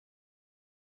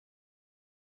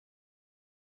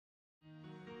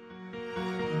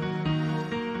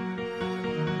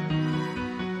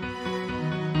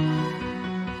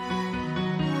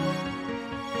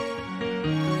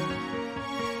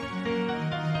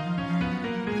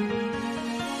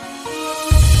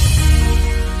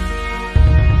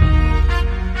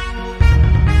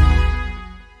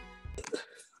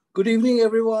Good evening,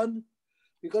 everyone.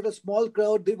 We got a small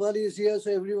crowd. Diwali is here,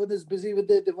 so everyone is busy with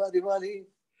their Diwali.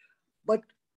 But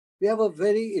we have a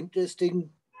very interesting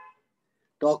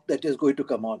talk that is going to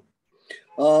come on.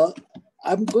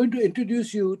 I'm going to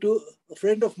introduce you to a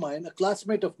friend of mine, a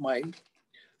classmate of mine,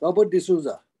 Robert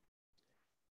D'Souza.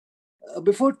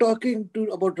 Before talking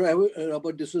about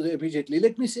Robert D'Souza immediately,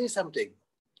 let me say something.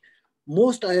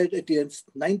 Most IITians,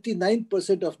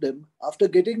 99% of them, after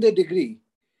getting their degree,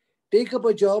 take up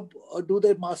a job or do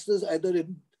their masters either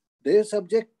in their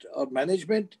subject or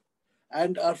management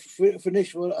and are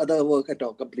finished for other work at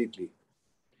all completely.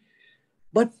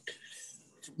 But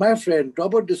my friend,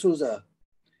 Robert D'Souza,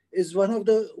 is one of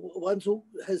the ones who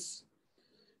has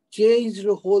changed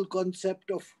the whole concept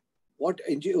of what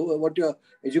your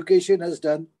education has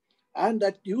done, and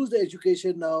that use the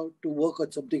education now to work on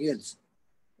something else.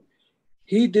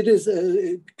 He did his,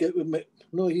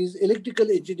 he's electrical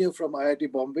engineer from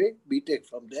IIT Bombay, BTech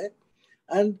from there.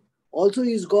 And also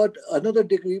he's got another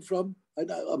degree from an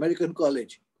American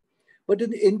college. But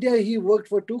in India, he worked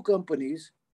for 2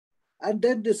 companies and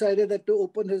then decided that to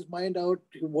open his mind out,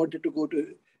 he wanted to go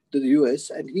to the US,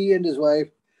 and he and his wife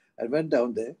went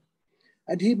down there.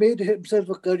 And he made himself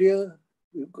a career,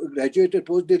 graduated,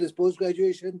 did his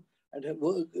post-graduation, and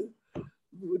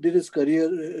did his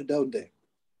career down there.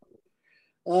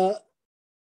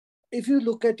 If you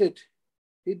look at it,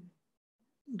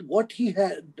 what he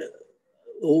had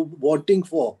wanting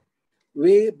for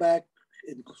way back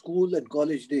in school and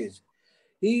college days,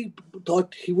 he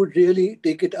thought he would really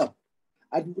take it up.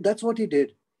 And that's what he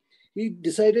did. He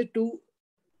decided to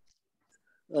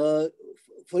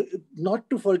not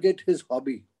to forget his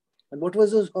hobby. And what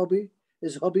was his hobby?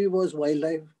 His hobby was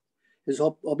wildlife. His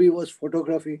hobby was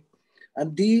photography.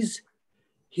 And these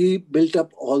he built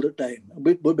up all the time,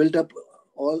 built up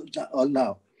all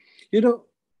now. You know,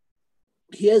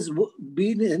 he has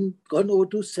gone over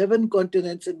to 7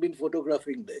 continents and been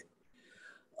photographing there.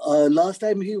 Last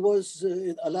time he was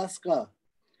in Alaska.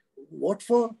 What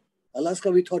for? Alaska,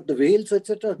 we thought the whales,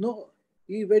 etc. No,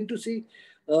 he went to see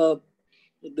the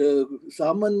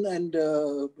salmon and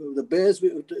the bears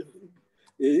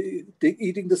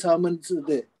eating the salmon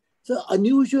there. So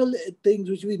unusual things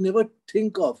which we never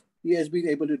think of, he has been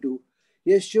able to do.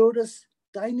 He has showed us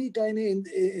tiny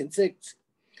insects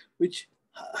which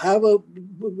have a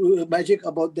magic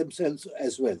about themselves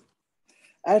as well.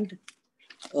 And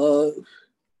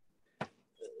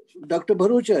Dr.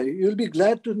 Bharucha, you'll be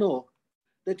glad to know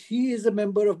that he is a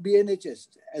member of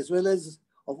BNHS as well as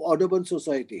of Audubon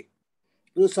Society.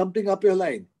 So something up your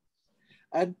line.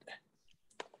 And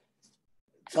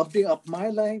something up my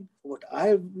line, what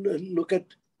I look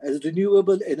at as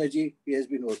renewable energy, he has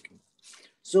been working.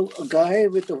 So a guy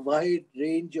with a wide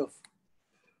range of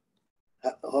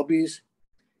hobbies,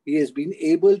 he has been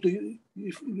able to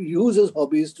use his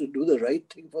hobbies to do the right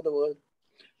thing for the world.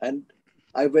 And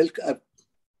I'm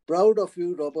proud of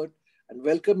you, Robert, and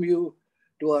welcome you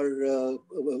to our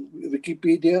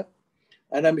Wikipedia.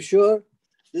 And I'm sure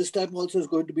this time also is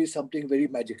going to be something very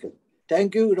magical.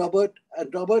 Thank you, Robert.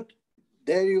 And Robert,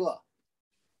 there you are.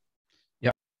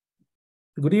 Yeah.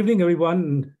 Good evening,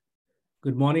 everyone.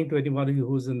 Good morning to anybody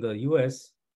who's in the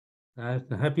US.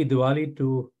 And happy Diwali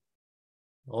to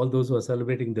all those who are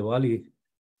celebrating Diwali.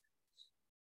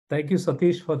 Thank you,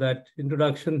 Satish, for that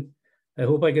introduction. I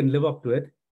hope I can live up to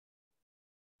it.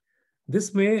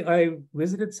 This May, I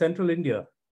visited Central India,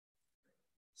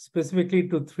 specifically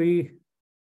to 3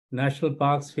 national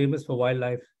parks famous for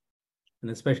wildlife,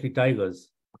 and especially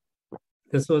tigers.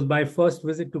 This was my first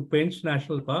visit to Pench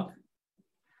National Park.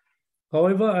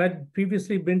 However, I had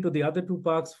previously been to the other 2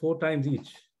 parks 4 times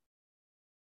each.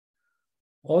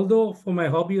 Although for my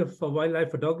hobby for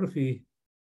wildlife photography,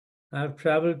 I've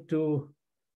traveled to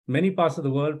many parts of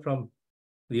the world, from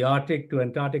the Arctic to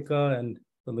Antarctica, and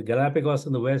from the Galapagos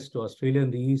in the west to Australia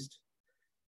in the east.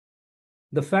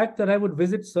 The fact that I would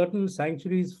visit certain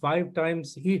sanctuaries 5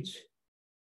 times each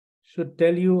should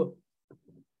tell you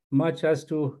much as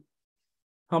to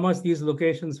how much these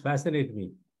locations fascinate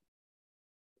me.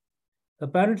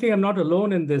 Apparently, I'm not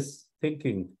alone in this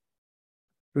thinking.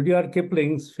 Rudyard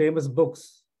Kipling's famous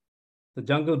books, The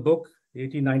Jungle Book,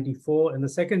 1894, and The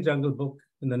Second Jungle Book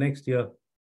in the next year,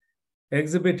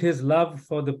 exhibit his love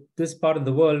for this part of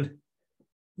the world,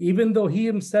 even though he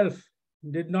himself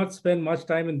did not spend much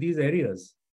time in these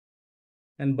areas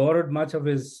and borrowed much of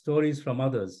his stories from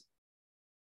others.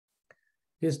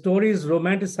 His stories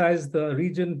romanticized the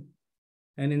region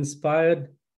and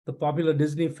inspired the popular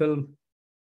Disney film,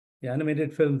 the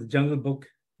animated film, The Jungle Book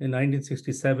in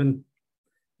 1967,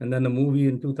 and then the movie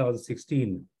in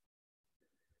 2016.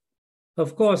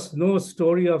 Of course, no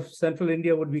story of Central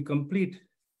India would be complete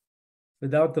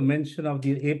without the mention of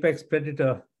the apex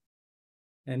predator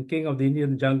and king of the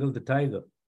Indian jungle, the tiger.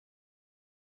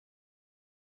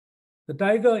 The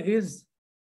tiger is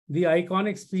the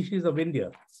iconic species of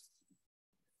India.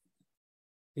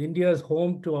 India is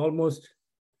home to almost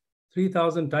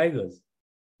 3,000 tigers,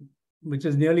 which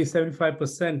is nearly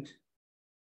 75%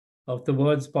 of the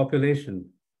world's population.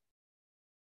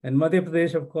 And Madhya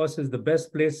Pradesh, of course, is the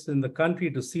best place in the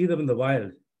country to see them in the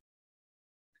wild.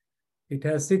 It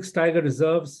has 6 tiger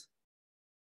reserves,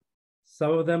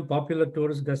 some of them popular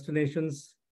tourist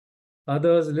destinations,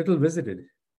 others little visited,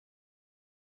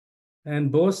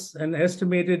 and boasts an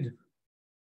estimated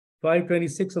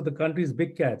 526 of the country's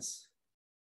big cats,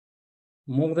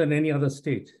 more than any other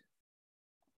state.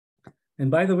 And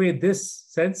by the way, this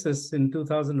census in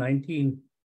 2019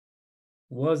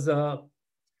 was a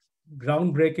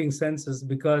groundbreaking census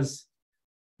because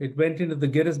it went into the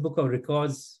Guinness Book of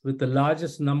Records with the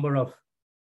largest number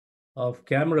of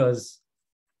cameras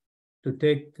to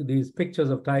take these pictures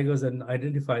of tigers and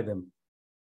identify them.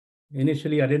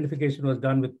 Initially, identification was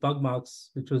done with pug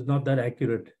marks, which was not that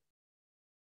accurate.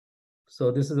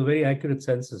 So this is a very accurate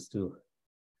census too.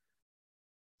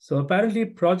 So apparently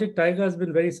Project Tiger has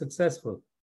been very successful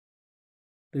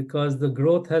because the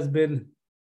growth has been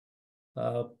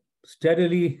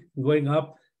steadily going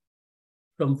up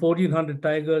from 1,400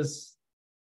 tigers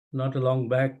not long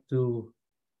back to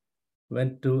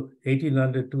went to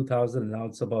 1,800, 2,000, now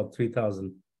it's about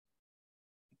 3,000.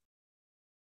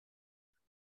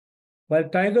 While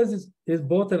tigers is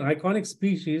both an iconic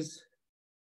species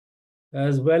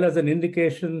as well as an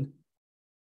indication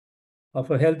of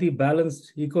a healthy,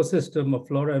 balanced ecosystem of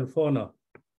flora and fauna,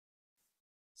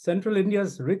 Central India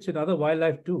is rich in other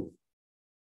wildlife too.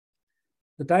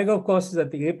 The tiger, of course, is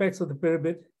at the apex of the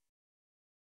pyramid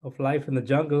of life in the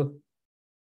jungle.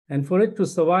 And for it to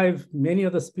survive, many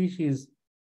other species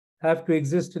have to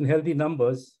exist in healthy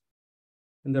numbers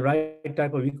in the right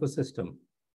type of ecosystem.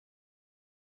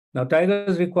 Now,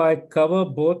 tigers require cover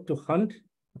both to hunt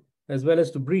as well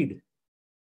as to breed,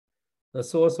 a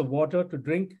source of water to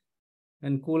drink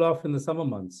and cool off in the summer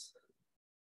months.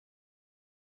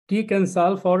 Teak and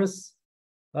sal forests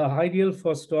are ideal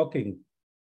for stalking.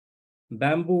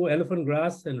 Bamboo, elephant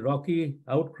grass, and rocky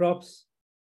outcrops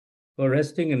for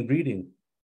resting and breeding.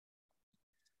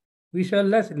 We shall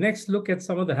next look at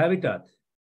some of the habitat.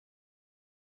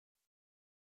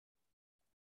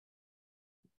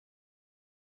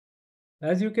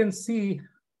 As you can see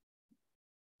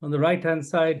on the right-hand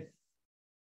side,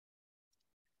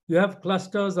 you have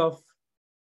clusters of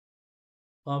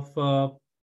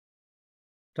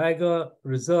tiger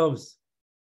reserves,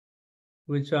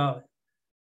 which are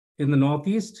in the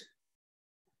northeast,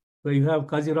 where you have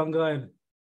Kaziranga and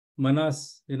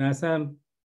Manas in Assam,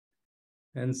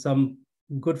 and some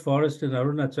good forest in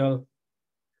Arunachal.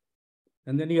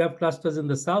 And then you have clusters in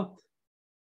the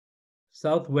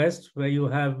southwest, where you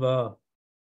have the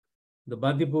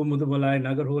Bandhavgarh, Mudumalai,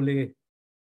 Nagarhole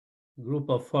group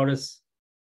of forests.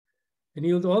 And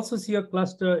you'll also see a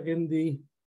cluster in the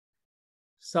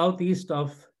southeast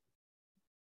of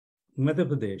Madhya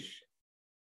Pradesh.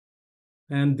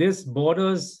 And this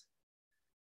borders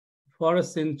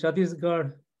forests in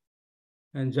Chhattisgarh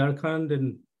and Jharkhand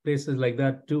and places like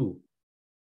that too.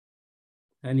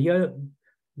 And here,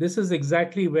 this is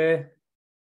exactly where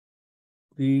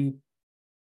the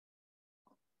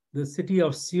city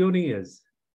of Seoni is,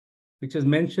 which is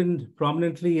mentioned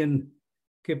prominently in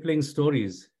Kipling's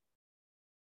stories.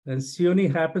 And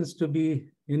Seoni happens to be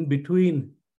in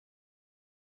between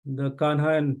the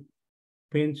Kanha and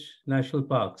Pench National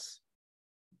Parks.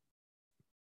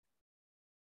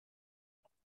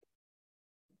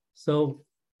 So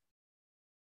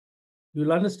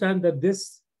you'll understand that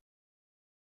this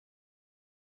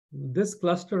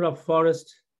cluster of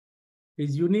forest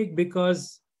is unique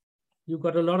because you've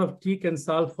got a lot of teak and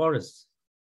sal forests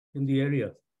in the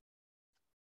area.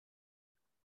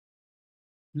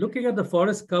 Looking at the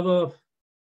forest cover of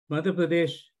Madhya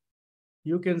Pradesh,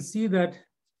 you can see that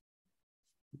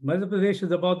Madhya Pradesh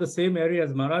is about the same area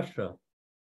as Maharashtra.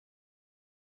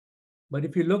 But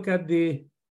if you look at the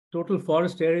total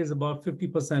forest area, is about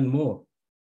 50% more.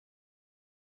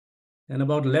 And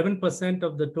about 11%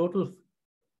 of the total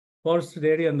forested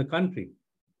area in the country.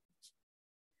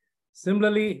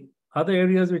 Similarly, other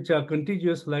areas which are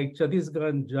contiguous like Chhattisgarh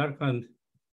and Jharkhand,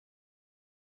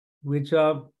 which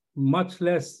are much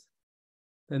less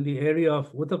than the area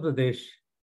of Uttar Pradesh,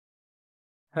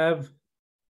 have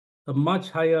a much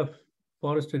higher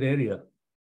forested area.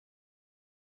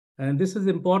 And this is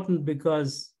important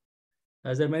because,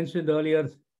 as I mentioned earlier,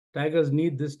 tigers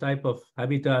need this type of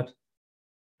habitat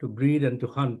to breed and to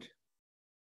hunt.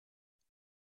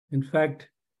 In fact,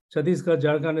 Chhattisgarh,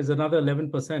 Jharkhand is another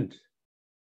 11%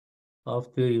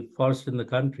 of the forest in the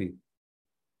country,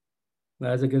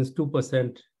 as against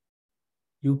 2%.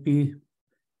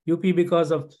 UP,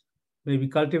 because of maybe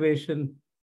cultivation,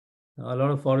 a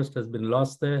lot of forest has been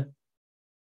lost there.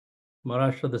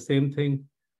 Maharashtra, the same thing,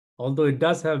 although it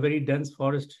does have very dense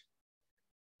forest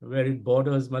where it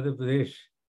borders Madhya Pradesh.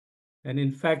 And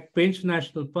in fact, Pench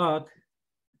National Park,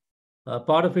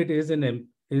 part of it is in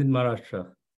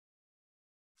Maharashtra.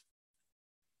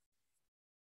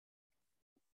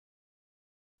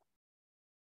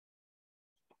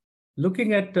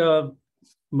 Looking at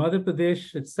Madhya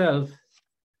Pradesh itself,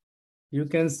 you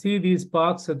can see these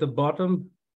parks at the bottom.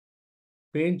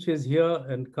 Pench is here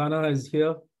and Kanha is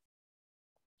here.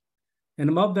 And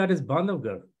above that is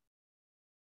Bandhavgarh.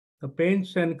 The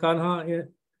Pench and Kanha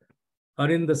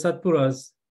are in the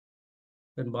Satpuras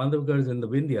and Bandhavgarh is in the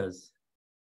Vindhyas.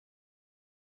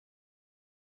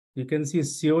 You can see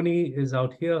Seoni is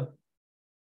out here,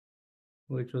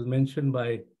 which was mentioned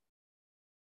by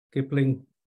Kipling.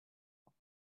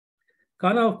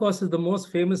 Kanha, of course, is the most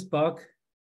famous park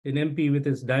in MP with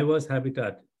its diverse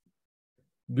habitat.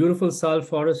 Beautiful sal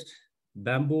forest,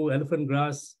 bamboo, elephant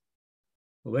grass,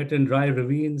 wet and dry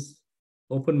ravines,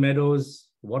 open meadows,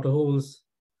 waterholes.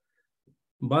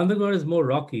 Bandhavgarh is more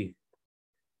rocky,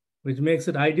 which makes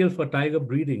it ideal for tiger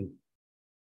breeding.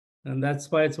 And that's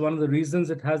why it's one of the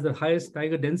reasons it has the highest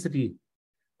tiger density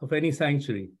of any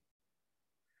sanctuary.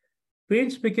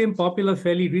 Pench became popular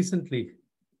fairly recently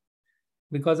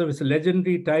because of its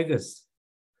legendary tigress,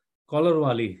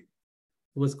 Collarwali,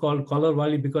 who was called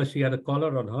Collarwali because she had a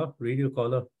collar on her, radio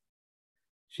collar.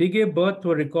 She gave birth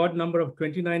to a record number of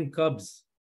 29 cubs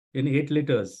in 8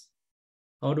 litters,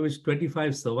 out of which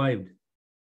 25 survived.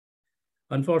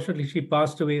 Unfortunately, she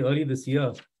passed away early this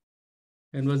year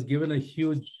and was given a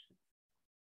huge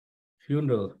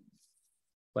funeral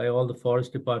by all the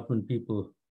forest department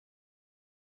people.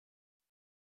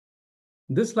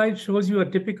 This slide shows you a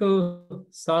typical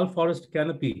sal forest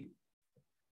canopy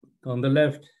on the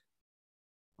left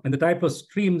and the type of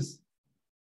streams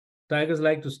tigers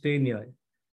like to stay near.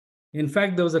 In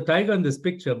fact, there was a tiger in this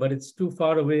picture, but it's too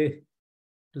far away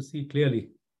to see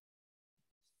clearly.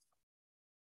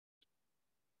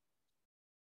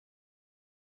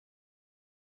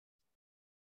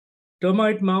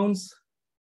 Termite mounds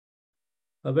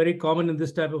are very common in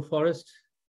this type of forest,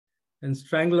 and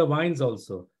strangler vines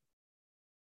also.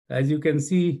 As you can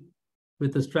see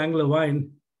with the strangler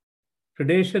vine,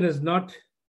 predation is not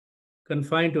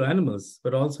confined to animals,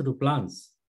 but also to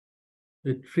plants,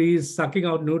 with trees sucking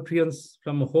out nutrients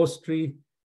from a host tree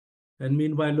and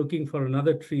meanwhile looking for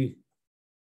another tree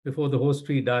before the host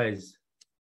tree dies.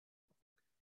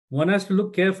 One has to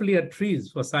look carefully at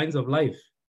trees for signs of life.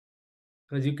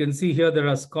 As you can see here, there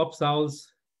are scops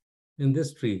owls in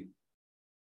this tree.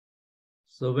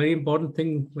 So a very important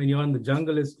thing when you're in the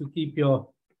jungle is to keep your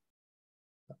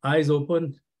eyes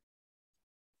open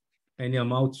and your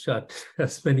mouth shut,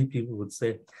 as many people would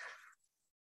say.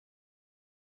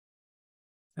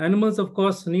 Animals, of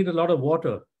course, need a lot of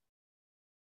water.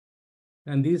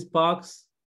 And these parks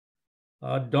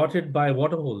are dotted by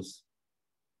waterholes.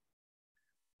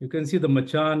 You can see the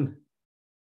machan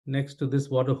next to this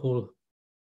waterhole.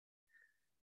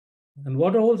 And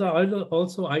waterholes are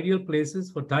also ideal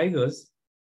places for tigers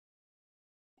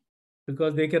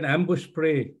because they can ambush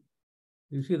prey.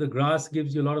 You see the grass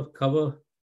gives you a lot of cover.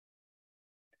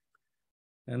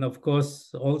 And of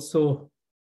course, also,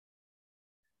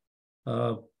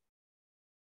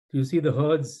 you see the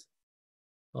herds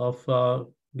of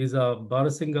these are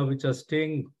Barasinga, which are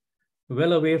staying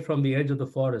well away from the edge of the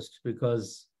forest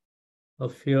because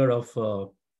of fear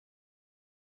of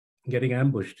getting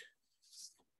ambushed.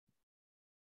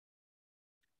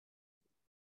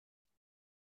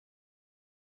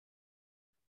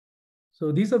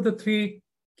 So these are the 3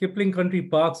 Kipling Country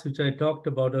parks which I talked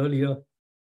about earlier.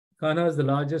 Kanha is the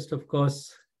largest, of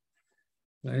course,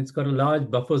 and it's got a large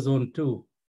buffer zone too.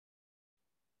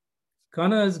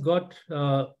 Kanha has got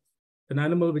an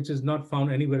animal which is not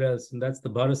found anywhere else, and that's the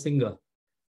Barasinga.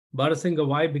 Barasinga,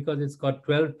 why? Because it's got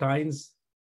 12 tines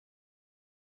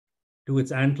to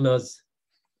its antlers,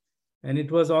 and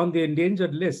it was on the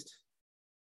endangered list,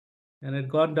 and it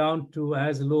got down to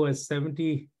as low as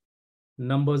 70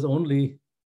 numbers only.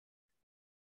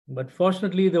 But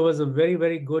fortunately, there was a very,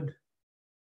 very good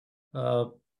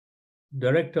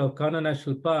director of Kanha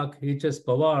National Park, H.S.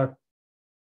 Pawar,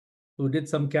 who did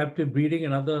some captive breeding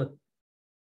and other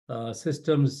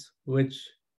systems which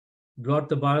brought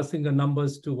the Barasinga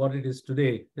numbers to what it is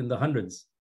today in the hundreds.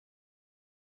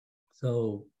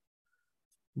 So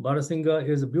Barasinga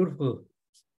is a beautiful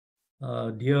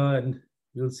deer, and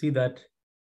you'll see that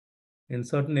in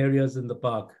certain areas in the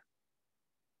park.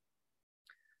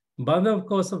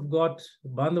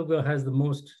 Bandhavgarh has the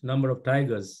most number of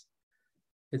tigers.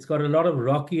 It's got a lot of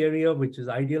rocky area, which is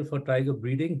ideal for tiger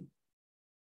breeding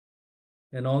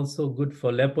and also good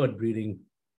for leopard breeding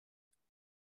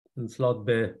and sloth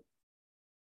bear.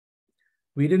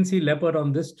 We didn't see leopard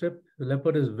on this trip. The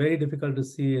leopard is very difficult to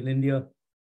see in India,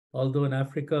 although in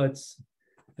Africa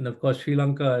and of course Sri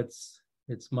Lanka,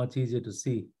 it's much easier to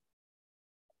see.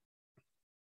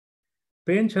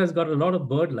 Pench has got a lot of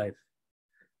bird life,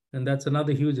 and that's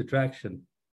another huge attraction.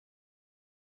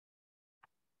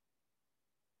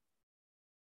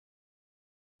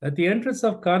 At the entrance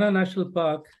of Kanha National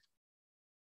Park,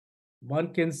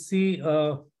 one can see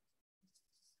a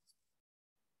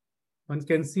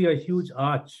huge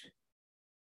arch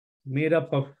made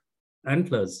up of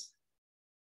antlers.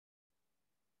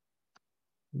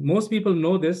 Most people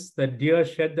know this, that deer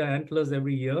shed their antlers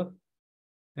every year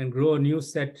and grow a new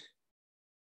set.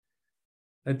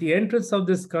 At the entrance of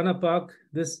this Kanha Park,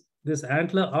 this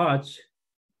antler arch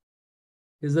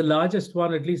is the largest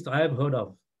one, at least I have heard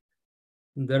of.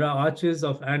 There are arches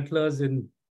of antlers in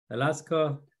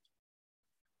Alaska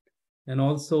and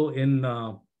also in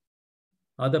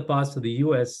other parts of the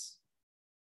US,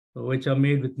 which are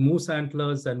made with moose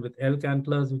antlers and with elk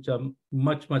antlers, which are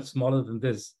much, much smaller than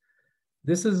this.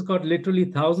 This has got literally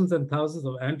thousands and thousands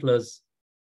of antlers.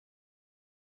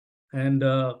 And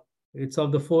it's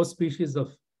of the 4 species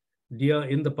of deer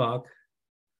in the park.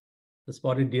 The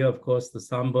spotted deer, of course, the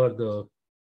sambar, the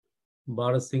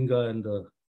barasinga,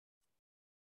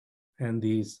 and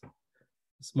the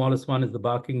smallest one is the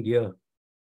barking deer.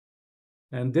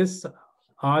 And this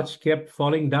arch kept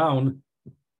falling down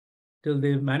till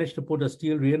they managed to put a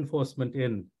steel reinforcement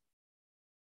in.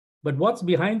 But what's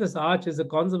behind this arch is a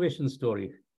conservation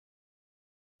story.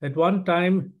 At one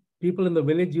time, people in the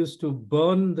village used to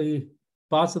burn the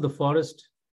parts of the forest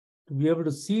to be able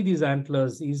to see these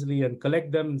antlers easily and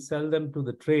collect them and sell them to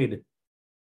the trade.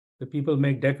 The people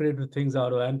make decorative things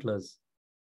out of antlers.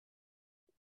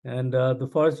 And the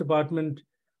forest department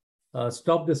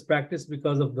stopped this practice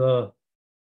because of the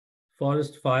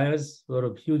forest fires were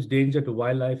a huge danger to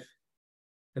wildlife.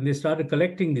 And they started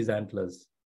collecting these antlers.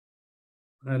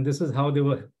 And this is how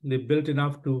they built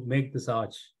enough to make this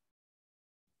arch.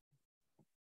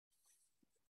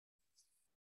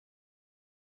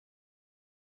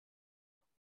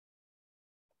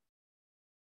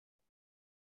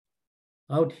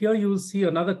 Out here, you will see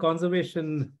another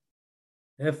conservation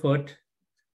effort.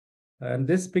 And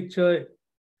this picture,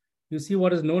 you see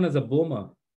what is known as a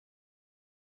boma.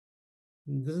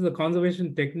 This is a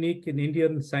conservation technique in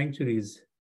Indian sanctuaries.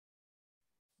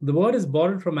 The word is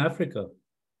borrowed from Africa.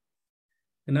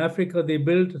 In Africa, they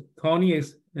build thorny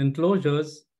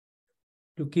enclosures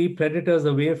to keep predators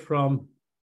away from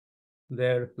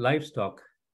their livestock.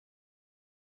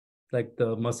 Like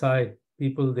the Maasai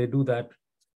people, they do that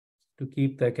to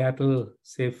keep their cattle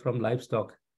safe from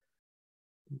livestock.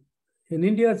 In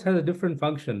India, it has a different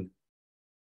function.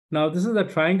 Now, this is a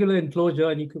triangular enclosure,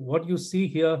 and what you see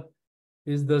here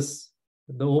is the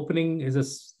opening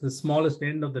is the smallest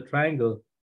end of the triangle.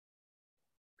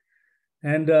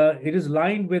 And it is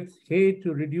lined with hay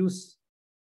to reduce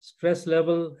stress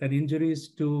level and injuries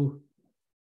to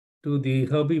the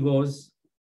herbivores,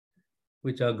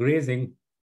 which are grazing.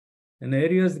 And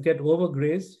areas that get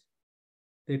overgrazed,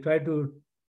 they try to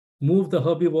move the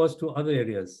herbivores to other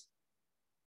areas.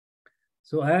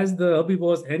 So as the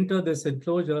herbivores enter this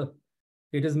enclosure,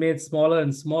 it is made smaller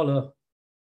and smaller.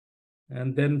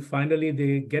 And then finally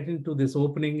they get into this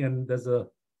opening, and there's a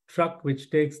truck which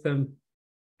takes them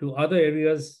to other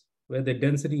areas where the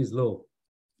density is low.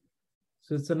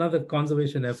 So it's another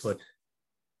conservation effort.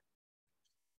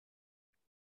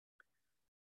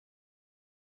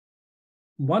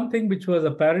 One thing which was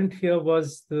apparent here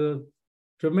was the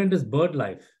tremendous bird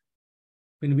life.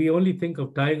 I mean, we only think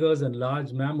of tigers and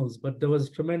large mammals, but there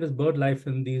was tremendous bird life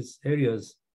in these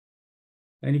areas.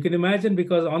 And you can imagine,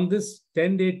 because on this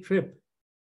 10-day trip,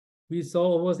 we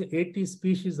saw over 80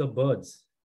 species of birds,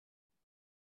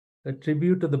 a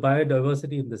tribute to the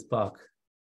biodiversity in this park.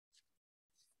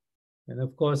 And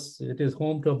of course, it is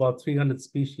home to about 300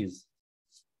 species.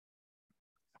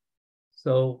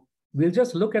 So we'll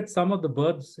just look at some of the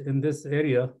birds in this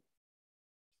area.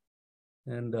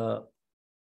 And the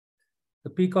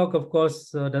peacock, of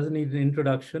course, doesn't need an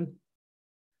introduction.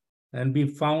 And we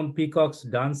found peacocks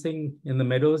dancing in the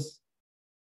meadows,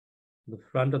 the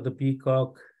front of the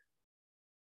peacock,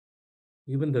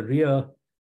 even the rear.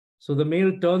 So the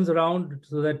male turns around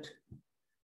so that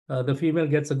the female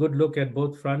gets a good look at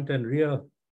both front and rear.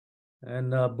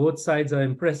 And both sides are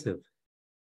impressive.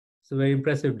 It's a very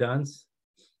impressive dance.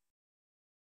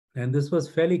 And this was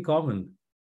fairly common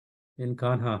in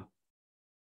Kanha.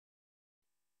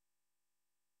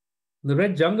 The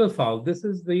red jungle fowl, this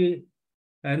is the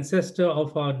ancestor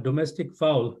of our domestic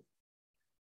fowl,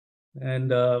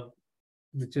 and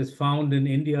which is found in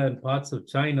India and parts of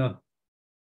China.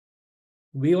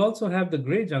 We also have the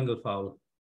gray jungle fowl,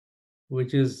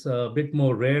 which is a bit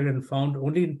more rare and found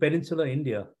only in peninsular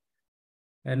India.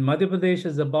 And Madhya Pradesh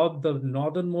is about the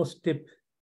northernmost tip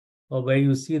of where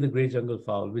you see the gray jungle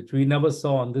fowl, which we never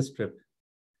saw on this trip.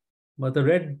 But the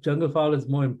red jungle fowl is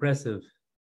more impressive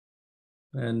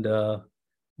and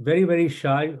very, very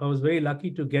shy. I was very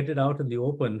lucky to get it out in the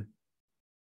open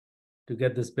to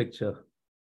get this picture.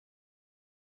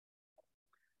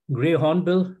 Gray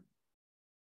hornbill,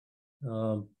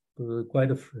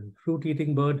 quite a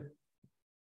fruit-eating bird.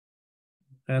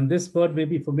 And this bird may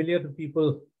be familiar to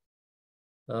people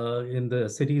in the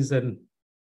cities and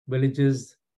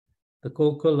villages, the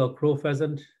cockle or crow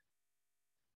pheasant.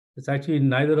 It's actually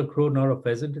neither a crow nor a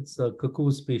pheasant. It's a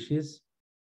cuckoo species.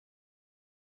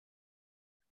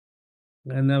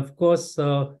 And of course,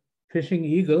 fishing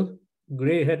eagle,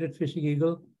 gray-headed fishing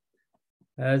eagle.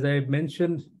 As I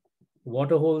mentioned,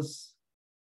 waterholes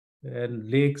and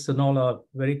lakes and all are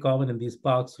very common in these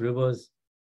parks, rivers.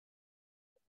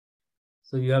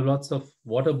 So you have lots of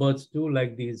water birds too,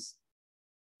 like these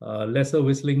lesser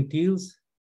whistling teals.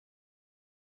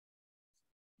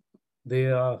 They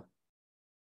are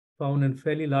found in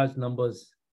fairly large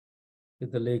numbers in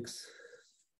the lakes.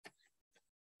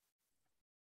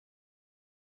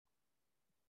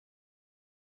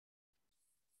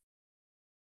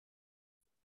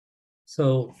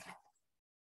 So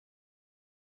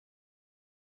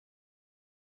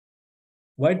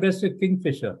white-breasted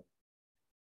kingfisher,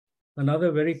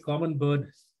 another very common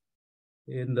bird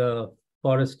in the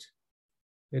forest.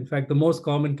 In fact, the most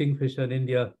common kingfisher in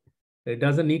India. It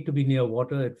doesn't need to be near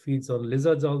water. It feeds on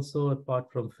lizards also,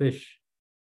 apart from fish.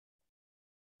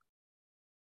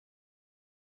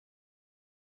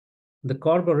 The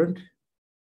cormorant,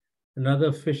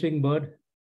 another fishing bird.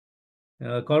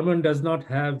 Cormorant does not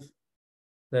have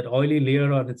that oily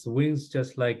layer on its wings,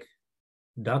 just like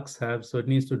ducks have, so it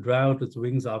needs to dry out its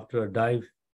wings after a dive.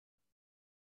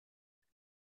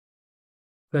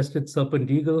 Crested serpent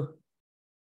eagle,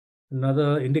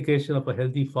 another indication of a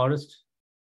healthy forest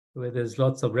where there's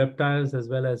lots of reptiles as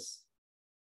well as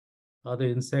other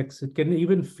insects. It can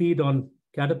even feed on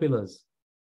caterpillars.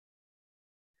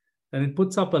 And it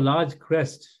puts up a large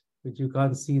crest, which you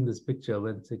can't see in this picture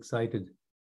when it's excited.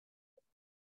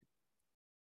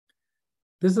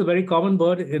 This is a very common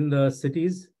bird in the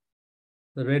cities,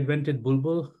 the red-vented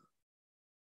bulbul.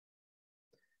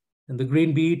 And the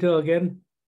green bee-eater again.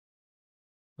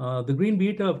 The green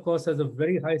bee-eater, of course, has a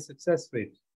very high success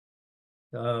rate.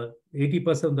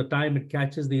 80% of the time it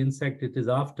catches the insect it is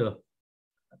after,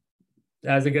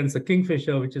 as against the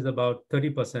kingfisher, which is about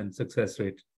 30% success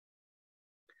rate.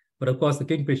 But of course, the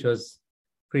kingfisher's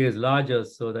prey is larger,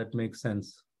 so that makes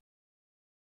sense.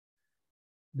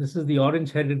 This is the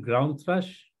orange-headed ground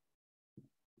thrush,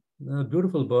 a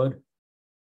beautiful bird.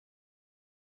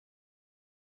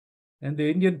 And the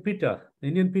Indian pitta. The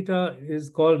Indian pitta is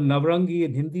called Navrangi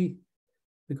in Hindi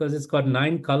because it's got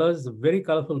 9 colors, a very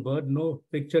colorful bird. No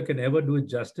picture can ever do it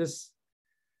justice.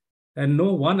 And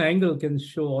no one angle can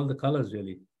show all the colors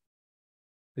really,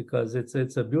 because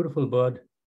it's a beautiful bird.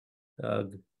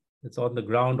 It's on the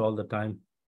ground all the time.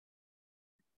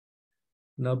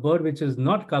 Now, a bird which is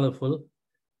not colorful,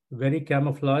 very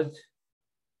camouflaged,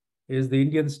 is the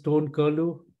Indian stone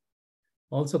curlew,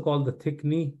 also called the thick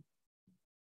knee.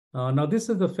 Now, this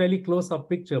is a fairly close-up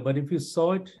picture, but if you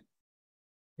saw it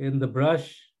in the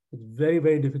brush, it's very,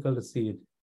 very difficult to see it.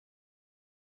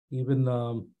 Even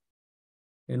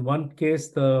in one case,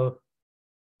 the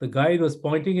guide was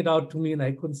pointing it out to me and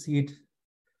I couldn't see it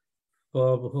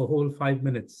for a whole 5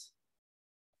 minutes.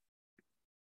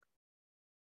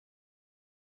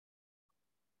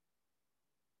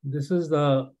 This is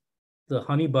the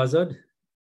honey buzzard.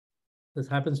 This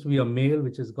happens to be a male,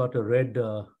 which has got a red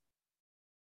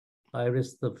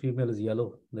iris. The female is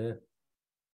yellow there.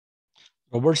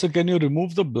 Robert, sir, can you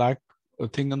remove the black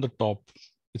thing on the top?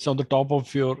 It's on the top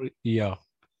of your, yeah.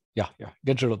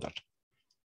 Get rid of that.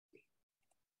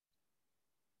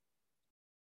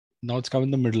 Now it's come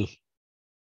in the middle.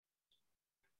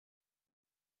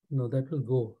 No, that will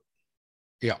go.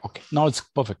 Yeah, okay. Now it's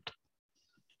perfect.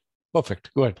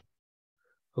 Perfect. Go ahead.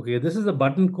 Okay, this is a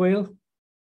button quail.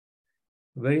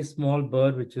 Very small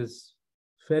bird, which is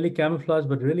fairly camouflaged,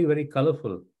 but really very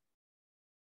colorful.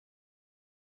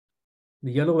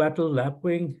 The yellow wattle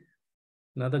lapwing,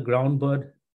 another ground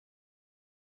bird.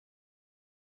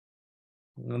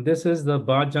 And this is the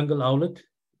bar jungle owlet.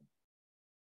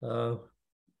 I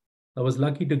was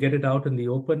lucky to get it out in the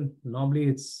open. Normally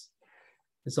it's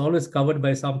always covered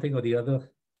by something or the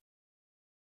other.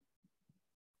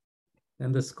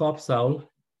 And the scops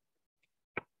owl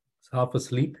is half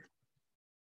asleep.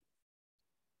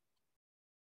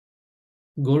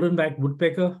 Golden-backed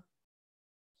woodpecker,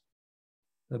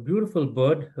 a beautiful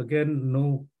bird. Again,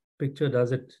 no picture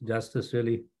does it justice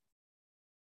really.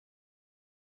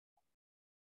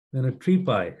 Then a tree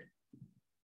pie.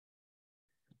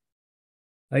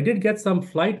 I did get some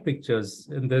flight pictures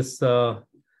in this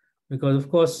because, of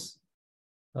course,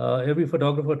 every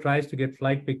photographer tries to get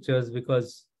flight pictures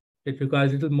because it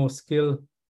requires a little more skill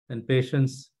and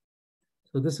patience.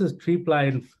 So this is tree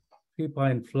pie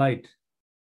in flight.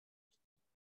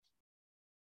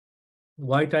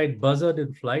 White-eyed buzzard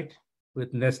in flight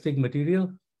with nesting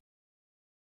material.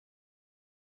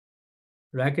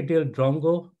 Racket-tailed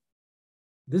drongo.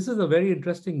 This is a very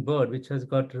interesting bird which has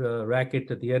got a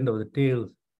racket at the end of the tail.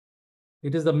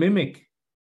 It is a mimic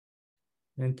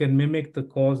and can mimic the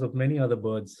calls of many other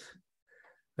birds.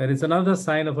 And it's another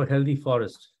sign of a healthy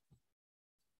forest.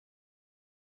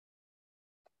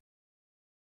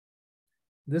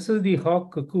 This is the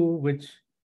hawk cuckoo, which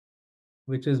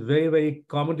is very, very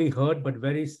commonly heard, but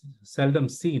very seldom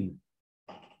seen.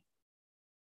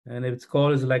 And its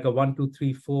call is like a 1, 2,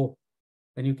 3, 4.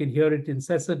 And you can hear it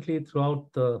incessantly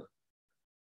throughout the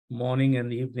morning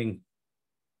and the evening.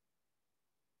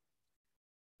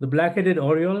 The black-headed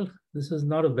oriole, this is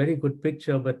not a very good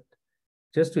picture, but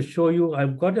just to show you,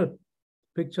 I've got a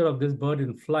picture of this bird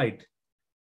in flight.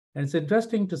 And it's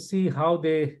interesting to see how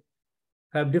they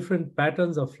have different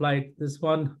patterns of flight. This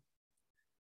one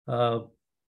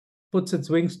puts its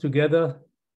wings together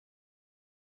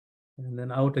and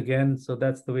then out again. So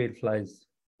that's the way it flies.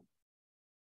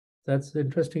 That's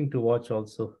interesting to watch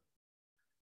also.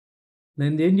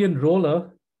 Then the Indian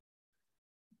roller,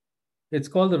 it's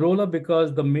called the roller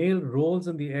because the male rolls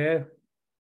in the air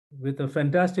with a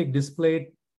fantastic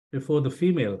display before the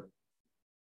female.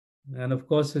 And of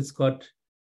course, it's got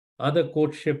other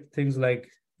courtship things like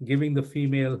giving the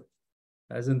female,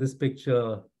 as in this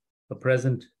picture, a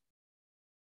present,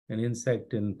 an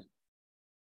insect in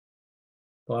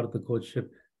part of the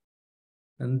courtship.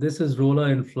 And this is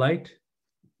roller in flight.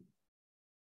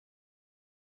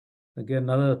 Again,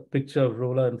 another picture of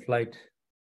roller in flight.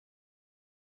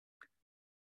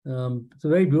 It's a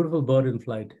very beautiful bird in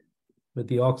flight with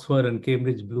the Oxford and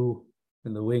Cambridge blue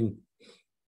in the wing.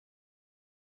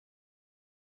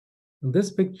 And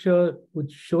this picture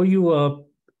would show you a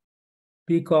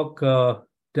peacock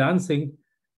dancing.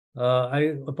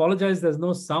 I apologize, there's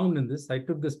no sound in this. I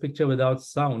took this picture without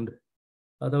sound.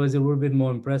 Otherwise, it would have been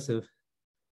more impressive.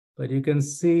 But you can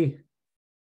see,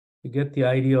 you get the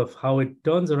idea of how it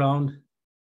turns around.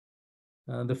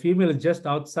 The female is just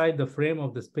outside the frame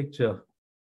of this picture.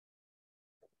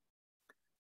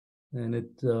 And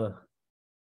it, to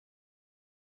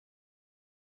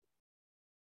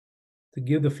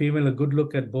give the female a good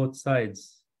look at both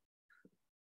sides.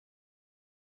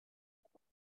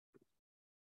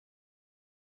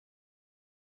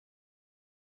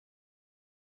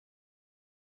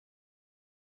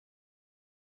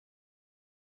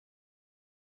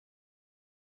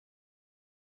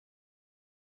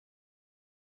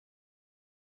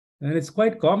 And it's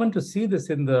quite common to see this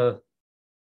in the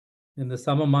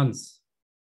summer months.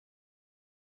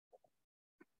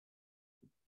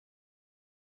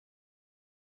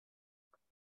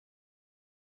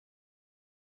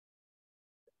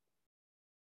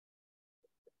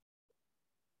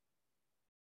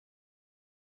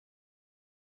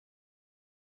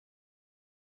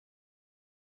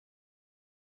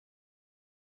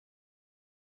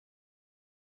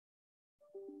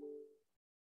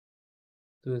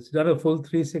 So it's done a full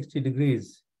 360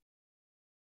 degrees.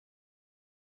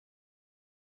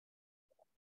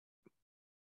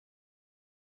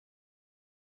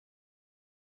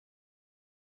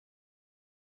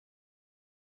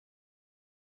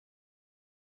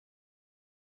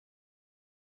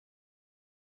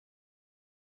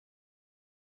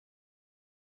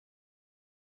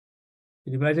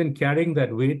 Can you imagine carrying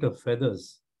that weight of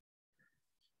feathers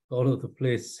all over the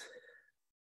place?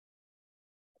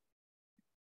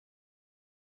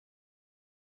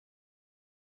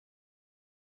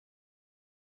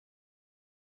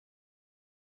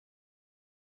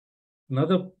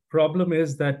 Another problem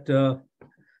is that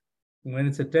when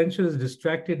its attention is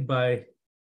distracted by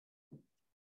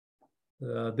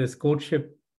this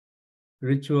courtship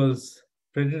rituals,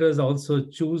 predators also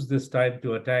choose this time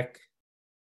to attack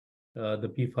the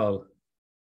peafowl.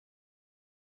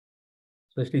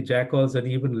 especially jackals and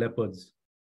even leopards.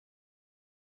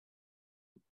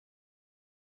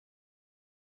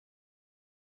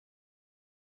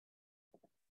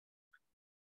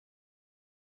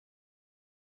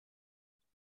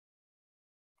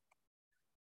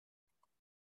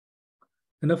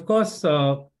 And of course,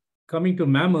 coming to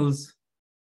mammals,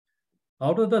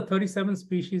 out of the 37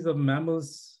 species of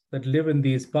mammals that live in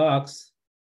these parks,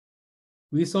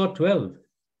 we saw 12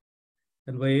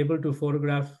 and were able to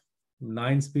photograph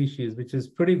 9 species, which is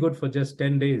pretty good for just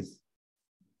 10 days.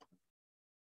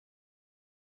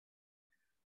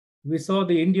 We saw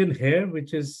the Indian hare,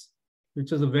 which is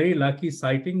a very lucky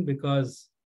sighting because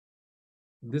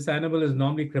this animal is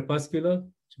normally crepuscular,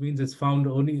 which means it's found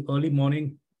only early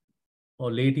morning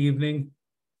or late evening,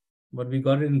 but we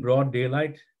got it in broad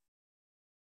daylight.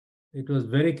 It was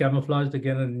very camouflaged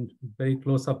again and very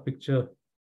close-up picture.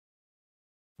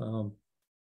 A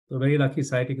very lucky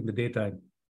sighting in the daytime.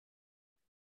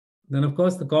 Then, of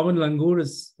course, the common langur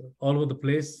is all over the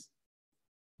place.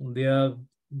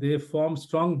 They form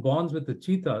strong bonds with the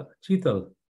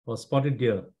cheetal or spotted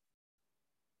deer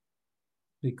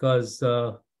because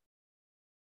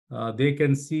they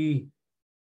can see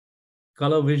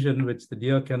color vision, which the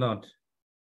deer cannot.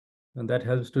 And that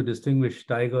helps to distinguish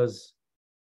tigers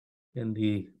in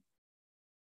the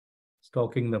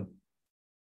stalking them.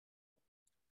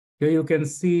 Here you can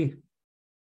see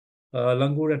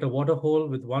langur at a waterhole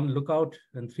with 1 lookout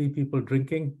and 3 people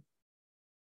drinking.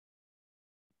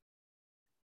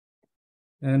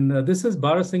 And this is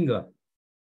Barasingha,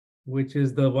 which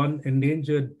is the one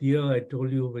endangered deer I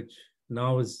told you, which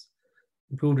now is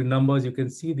improved in numbers. You can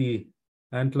see the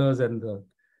antlers and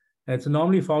it's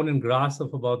normally found in grass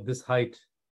of about this height.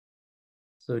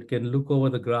 So it can look over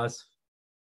the grass,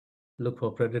 look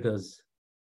for predators.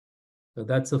 So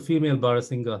that's a female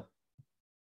Barasingha.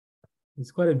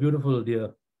 It's quite a beautiful deer.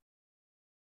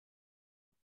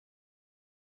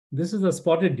 This is a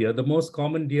spotted deer, the most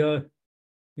common deer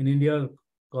in India,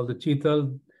 called the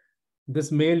cheetal.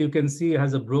 This male, you can see,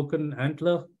 has a broken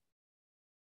antler.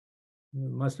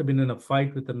 It must have been in a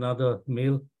fight with another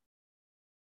male.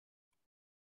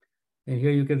 And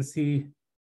here you can see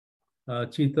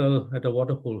cheetal at a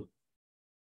waterhole.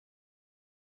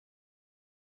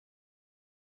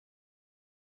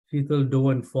 Cheetal, doe,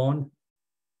 and fawn.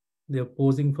 They're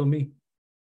posing for me.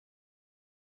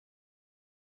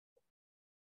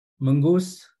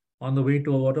 Mongoose on the way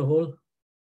to a waterhole.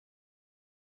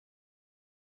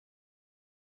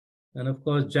 And of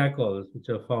course, jackals, which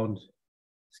are found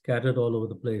scattered all over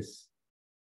the place,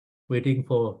 waiting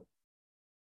for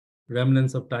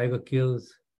remnants of tiger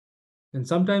kills, and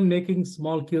sometimes making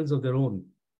small kills of their own.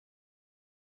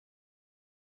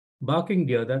 Barking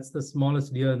deer, that's the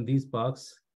smallest deer in these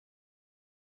parks.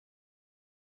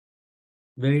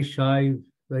 Very shy,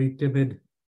 very timid.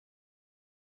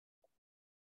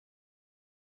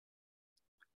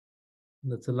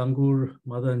 That's a langur,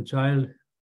 mother and child.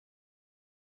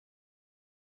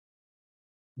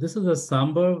 This is a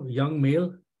sambar, young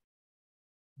male.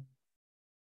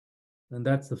 And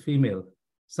that's the female.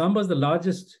 Sambar is the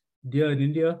largest deer in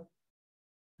India,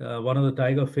 one of the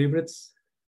tiger favorites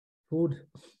food.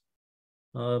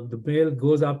 The male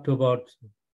goes up to about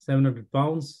 700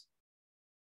 pounds,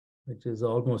 which is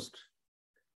almost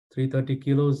 330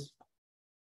 kilos.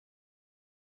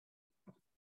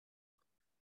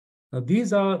 Now,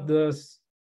 these are the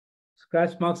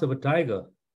scratch marks of a tiger,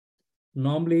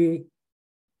 normally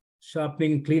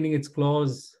sharpening, cleaning its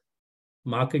claws,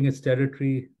 marking its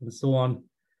territory, and so on.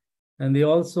 And they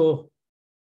also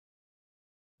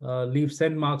leave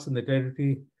scent marks in the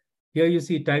territory. Here you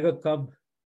see tiger cub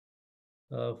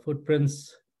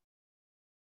footprints.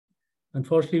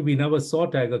 Unfortunately, we never saw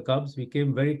tiger cubs. We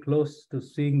came very close to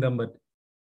seeing them, but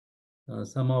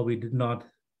somehow we did not.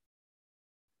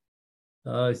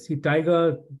 See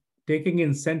tiger taking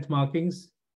in scent markings.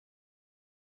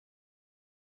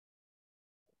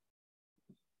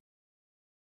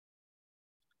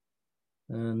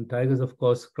 And tigers, of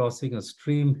course, crossing a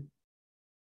stream.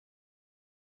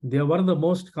 They are one of the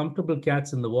most comfortable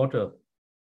cats in the water,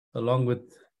 along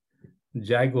with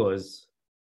jaguars.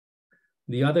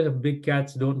 The other big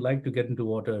cats don't like to get into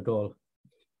water at all.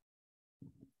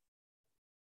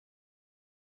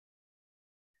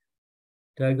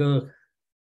 Tiger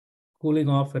cooling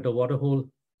off at a waterhole.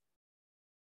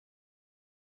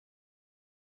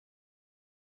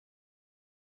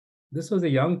 This was a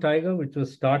young tiger which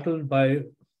was startled by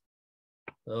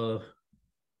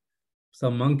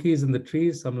some monkeys in the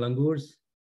trees, some langurs.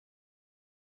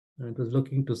 And it was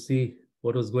looking to see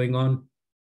what was going on.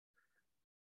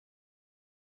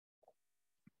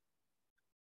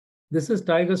 This is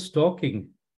tiger stalking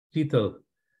cheetal.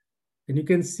 And you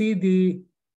can see the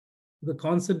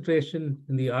concentration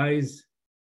in the eyes.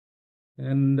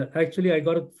 And actually, I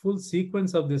got a full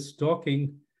sequence of this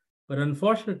stalking, but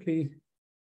unfortunately,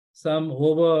 some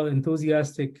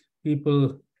over-enthusiastic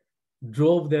people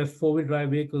drove their four-wheel drive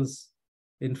vehicles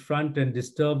in front and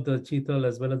disturbed the cheetal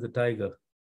as well as the tiger.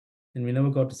 And we never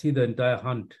got to see the entire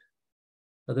hunt.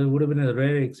 That would have been a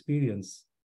rare experience.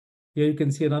 Here you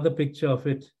can see another picture of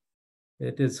it.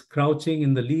 It is crouching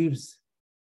in the leaves.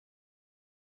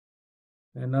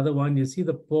 Another one, you see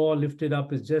the paw lifted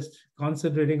up, is just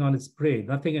concentrating on its prey,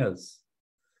 nothing else.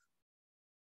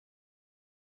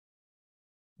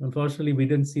 Unfortunately, we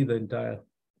didn't see the entire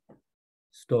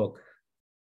stalk.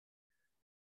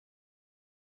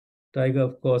 Tiger,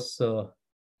 of course,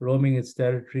 roaming its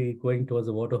territory, going towards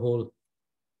the waterhole.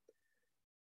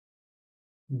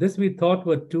 This we thought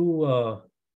were two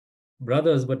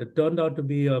brothers, but it turned out to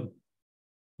be a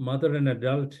mother and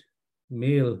adult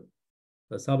male,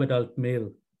 a sub-adult male.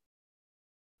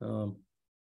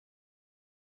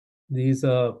 These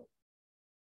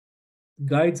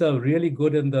guides are really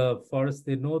good in the forest.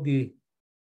 They know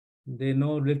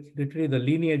literally the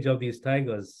lineage of these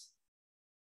tigers.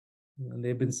 And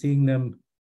they've been seeing them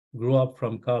grow up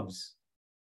from cubs.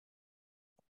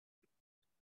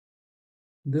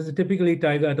 This is typically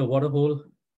tiger at a waterhole.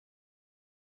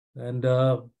 And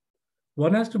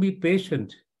one has to be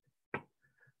patient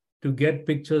to get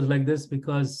pictures like this,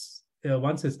 because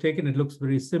once it's taken, it looks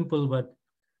very simple, but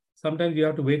sometimes you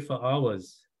have to wait for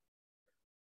hours.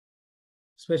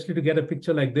 Especially to get a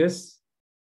picture like this,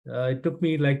 it took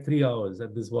me like 3 hours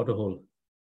at this waterhole.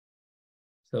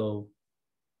 So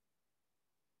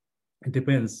it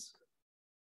depends.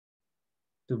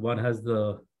 One has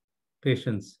the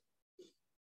patience.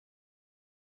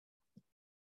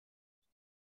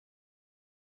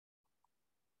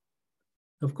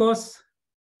 Of course,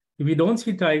 if you don't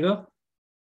see tiger,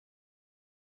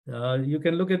 you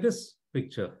can look at this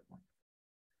picture.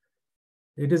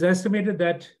 It is estimated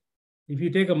that if you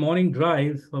take a morning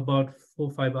drive for about 4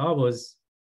 or 5 hours,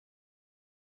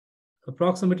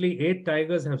 approximately 8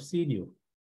 tigers have seen you.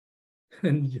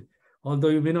 And although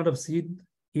you may not have seen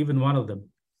even one of them.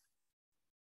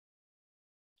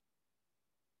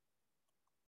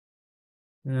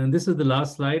 And this is the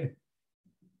last slide.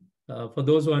 For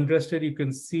those who are interested, you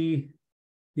can see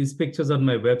these pictures on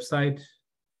my website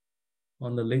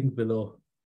on the link below.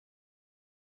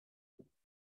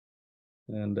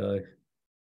 And I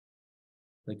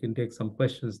can take some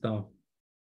questions now.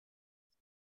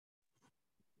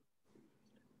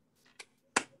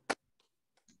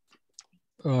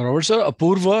 Robert sir,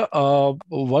 Apurva,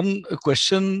 one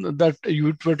question that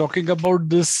you were talking about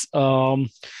this,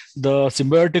 the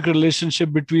symbiotic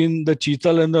relationship between the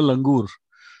cheetal and the langur.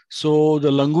 So the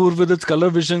langur with its color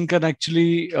vision can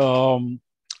actually,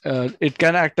 it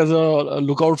can act as a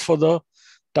lookout for the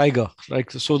tiger,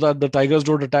 right? So that the tigers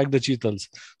don't attack the cheetals.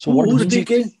 So who's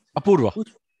speaking? Apurva.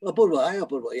 Apurva, hi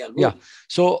Apurva. Yeah, good. Yeah.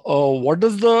 So what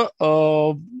does the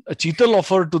cheetal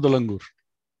offer to the langur?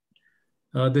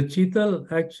 The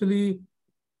cheetal actually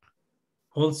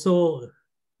also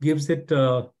gives it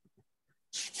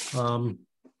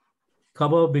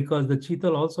cover, because the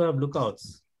cheetal also have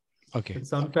lookouts. Okay. And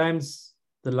sometimes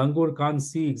the langur can't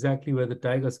see exactly where the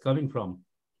tiger is coming from.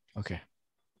 Okay.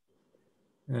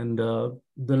 And the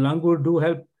langur do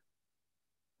help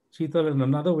cheetal in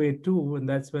another way too, and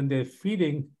that's when they're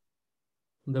feeding,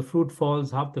 the fruit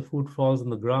falls, half the fruit falls on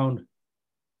the ground,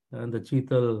 and the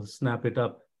cheetal snap it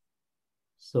up.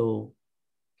 So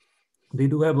they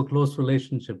do have a close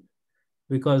relationship,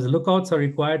 because lookouts are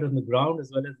required on the ground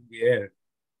as well as in the air.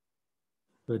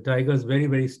 The tiger is very,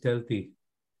 very stealthy.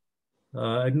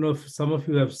 I don't know if some of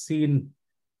you have seen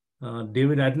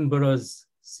David Attenborough's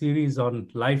series on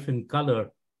Life in Color.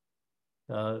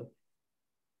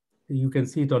 You can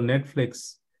see it on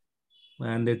Netflix,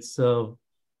 and it's a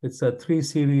 3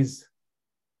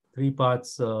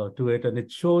 parts to it, and it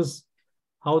shows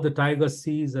how the tiger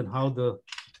sees and how the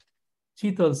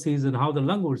cheetal sees and how the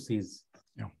langur sees.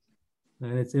 Yeah.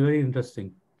 And it's very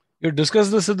interesting. You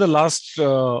discussed this in the last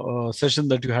session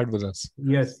that you had with us.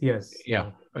 Yes.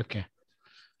 Yeah. Okay.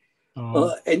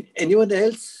 Anyone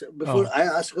else before I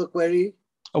ask a query?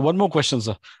 One more question,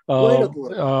 sir.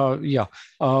 Yeah.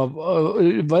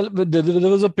 Well,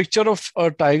 there was a picture of a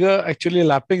tiger actually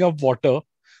lapping up water,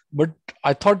 but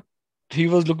I thought he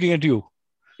was looking at you.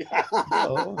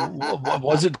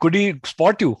 Was it? Could he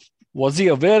spot you? Was he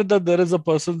aware that there is a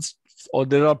person, or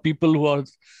there are people who are,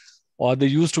 or are they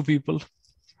used to people?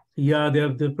 Yeah,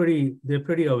 they're pretty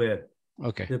aware.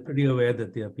 Okay. They're pretty aware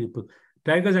that they are people.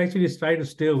 Tigers actually try to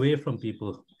stay away from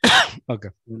people. Okay.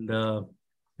 And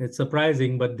It's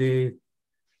surprising, but they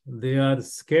are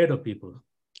scared of people.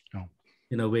 No.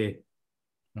 In a way.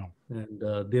 No.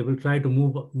 And they will try to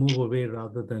move away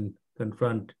rather than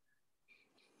confront.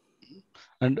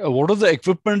 And what was the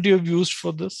equipment you have used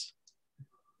for this?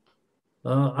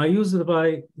 I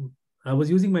was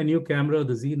using my new camera,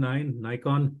 the Z9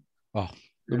 Nikon. Oh,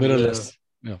 the mirrorless.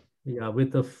 Yeah,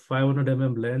 with a 500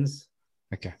 mm lens.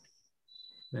 Okay.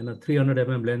 And a 300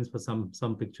 mm lens for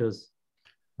some pictures.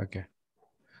 Okay.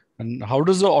 And how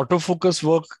does the autofocus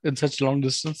work in such long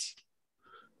distance?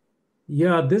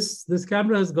 Yeah, this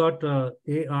camera has got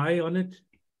AI on it.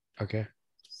 Okay.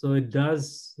 So it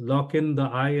does lock in the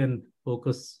eye and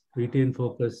retain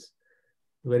focus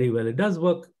very well. It does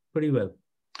work pretty well.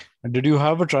 And did you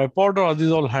have a tripod, or are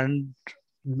these all hand?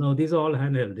 No, these are all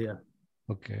handheld, yeah.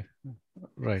 Okay.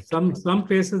 Right. Some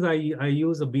places I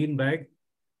use a bean bag.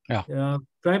 Yeah.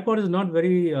 Tripod is not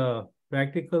very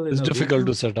practical. It's difficult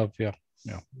to set up, yeah.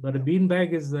 But a bean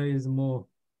bag is more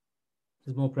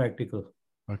practical.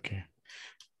 Okay.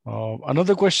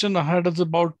 Another question I had is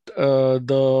about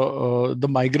the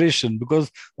migration,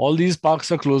 because all these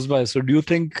parks are close by. So do you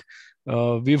think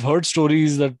we've heard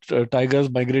stories that tigers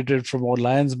migrated from, or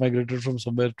lions migrated from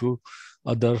somewhere to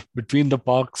other between the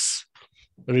parks?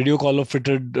 Radio collar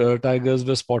fitted tigers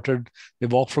were spotted. They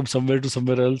walk from somewhere to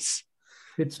somewhere else.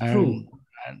 It's true.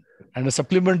 And a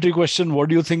supplementary question, what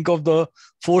do you think of the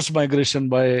forced migration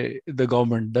by the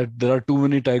government, that there are too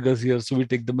many tigers here, so we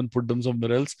take them and put them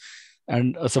somewhere else?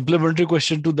 And a supplementary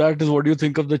question to that is, what do you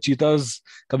think of the cheetahs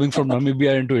coming from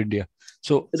Namibia into India?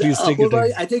 So please take it.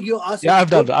 I think you asked. Yeah, I've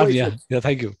done. Yeah,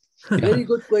 thank you. Very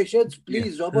good questions.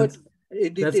 Please, Robert.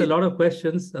 That's a lot of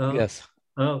questions. Yes.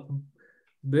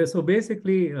 So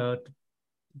basically,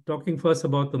 talking first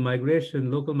about the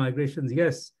migration, local migrations,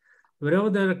 yes.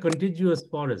 Wherever there are contiguous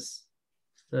forests,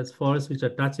 that's forests which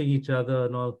are touching each other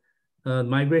and all,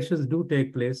 migrations do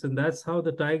take place. And that's how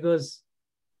the tigers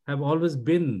have always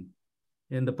been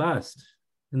in the past.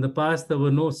 In the past, there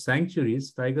were no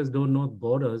sanctuaries. Tigers don't know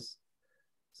borders.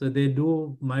 So they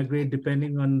do migrate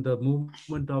depending on the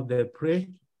movement of their prey,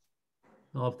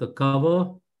 of the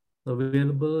cover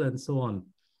available, and so on.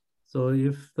 So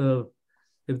if the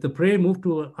prey move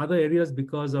to other areas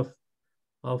because of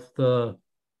the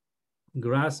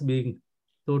grass being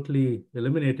totally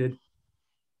eliminated,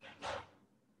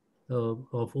 of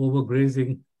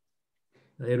overgrazing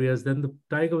areas, then the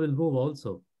tiger will move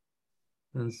also.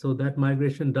 And so that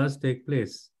migration does take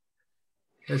place.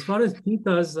 As far as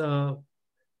cheetahs, the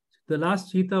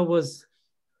last cheetah was,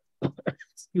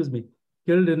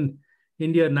 killed in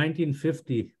India in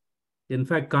 1950. In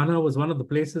fact, Kanha was one of the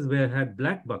places where it had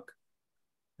black buck.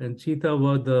 And cheetah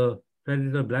were the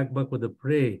predator, black buck were the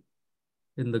prey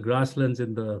in the grasslands,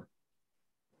 in the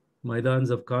Maidans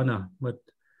of Kanha.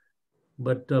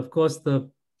 But of course, the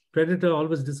predator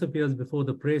always disappears before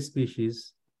the prey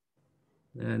species.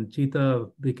 And cheetah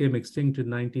became extinct in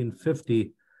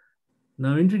 1950.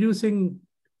 Now, introducing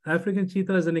African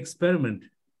cheetah is an experiment.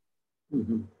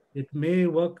 Mm-hmm. It may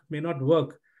work, may not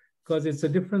work, because it's a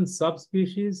different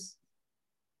subspecies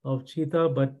of cheetah,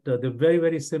 but they're very,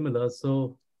 very similar.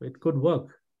 So it could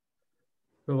work,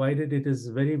 provided it is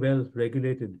very well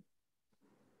regulated.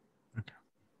 Okay.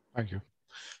 Thank you.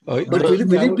 But will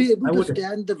it be able to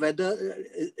stand the weather?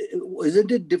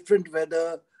 Isn't it different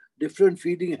weather, different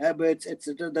feeding habits,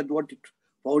 etc., than what it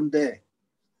found there?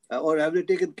 Or have they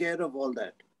taken care of all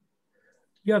that?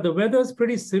 Yeah, the weather is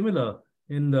pretty similar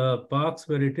in the parks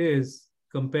where it is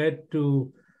compared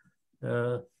to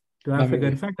Africa.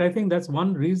 In fact, I think that's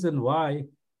one reason why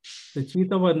the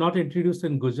cheetah were not introduced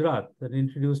in Gujarat, but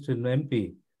introduced in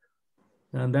MP.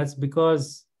 And that's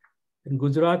because in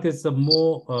Gujarat, it's a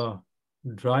more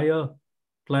drier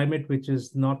climate, which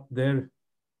is not there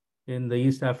in the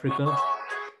East Africa.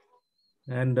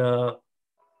 And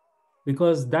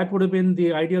because that would have been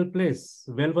the ideal place.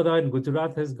 Velvada in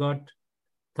Gujarat has got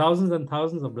thousands and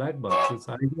thousands of black bucks. It's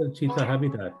ideal cheetah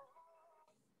habitat.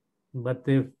 But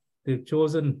they've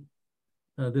chosen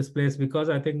this place because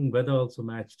I think weather also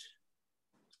matched.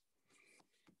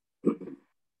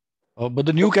 But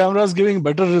the new camera is giving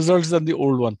better results than the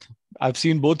old one. I've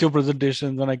seen both your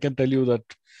presentations, and I can tell you that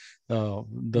the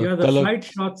color...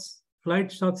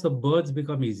 flight shots of birds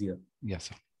become easier. Yes,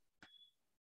 sir.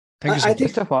 Thank you, sir. I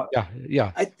think,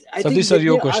 yeah. I so think these are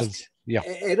your questions. Yeah.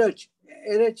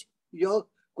 Eraj, your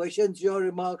questions, your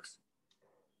remarks.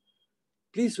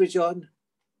 Please switch on.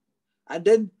 And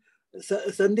then,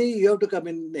 Sandy, you have to come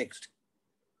in next.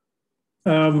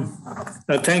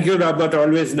 Thank you, Robert.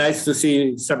 Always nice to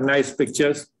see some nice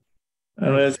pictures.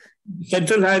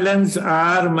 Central Highlands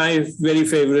are my very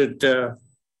favorite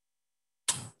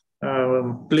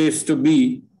place to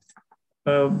be.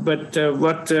 But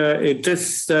what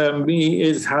interests me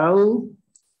is how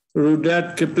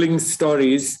Rudyard Kipling's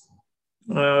stories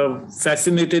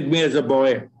fascinated me as a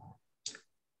boy,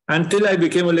 until I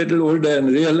became a little older and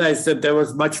realized that there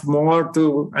was much more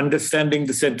to understanding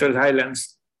the Central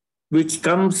Highlands, which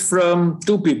comes from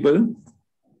two people.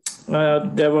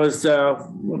 There was a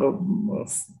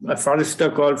forester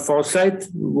called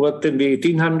Forsyth, who worked in the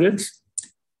 1800s.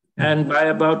 And by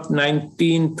about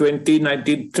 1920,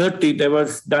 1930, there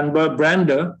was Dunbar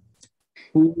Brander,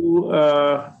 who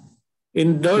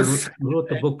in those wrote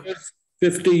the book.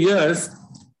 50 years,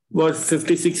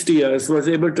 60 years, was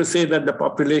able to say that the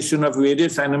population of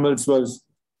various animals was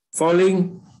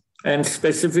falling, and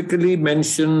specifically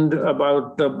mentioned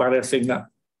about the Barasingha.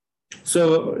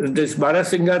 So this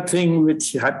Barasingha thing,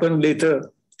 which happened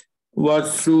later,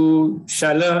 was through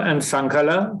Shala and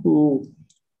Sankhala, who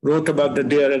wrote about the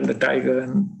deer and the tiger,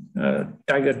 and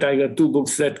Tiger, two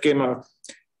books that came out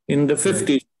in the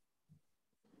 50s.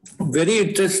 Very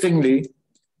interestingly,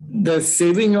 the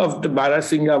saving of the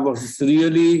Barasingha was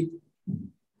really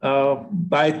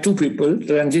by two people,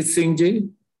 Ranjit Singh Ji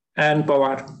and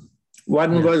Pawar.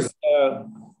 One was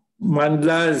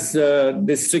Mandla's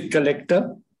district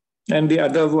collector, and the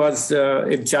other was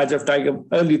in charge of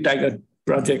early tiger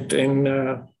project in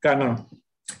Kanha.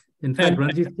 In fact,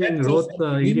 Ranjit Singh wrote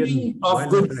the Indian of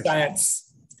good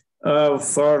science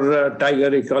for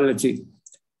tiger ecology.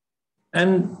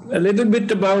 And a little bit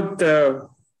about,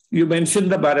 you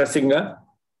mentioned the Barasingha.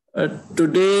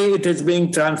 Today it is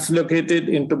being translocated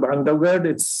into Bandhavgarh.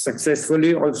 It's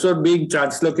successfully also being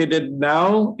translocated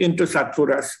now into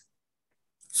Satpuras.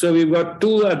 So we've got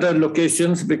two other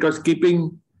locations, because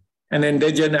keeping an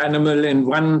endangered animal in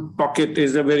one pocket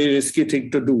is a very risky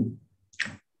thing to do.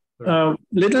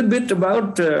 Little bit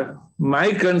about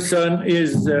my concern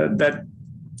is that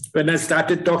when I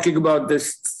started talking about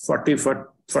this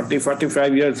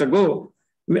 45 years ago,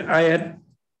 I had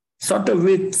sort of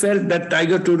felt that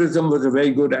tiger tourism was a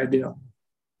very good idea,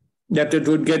 that it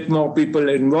would get more people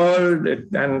involved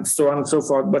and so on and so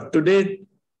forth. But today,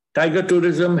 tiger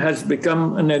tourism has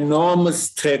become an enormous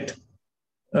threat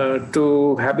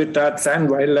to habitats and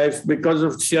wildlife because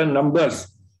of sheer numbers.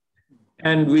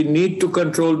 And we need to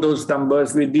control those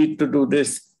numbers. We need to do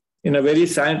this in a very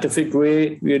scientific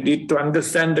way. We need to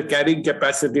understand the carrying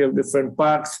capacity of different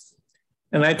parks.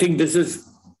 And I think this is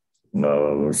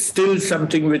still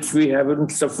something which we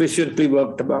haven't sufficiently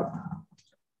worked about.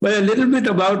 But a little bit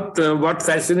about what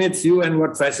fascinates you and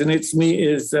what fascinates me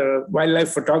is wildlife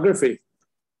photography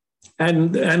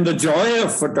and the joy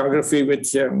of photography,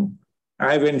 which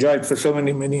I've enjoyed for so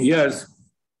many years.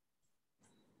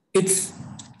 It's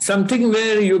something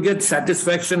where you get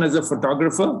satisfaction as a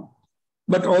photographer,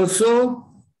 but also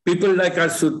people like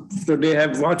us who today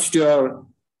have watched your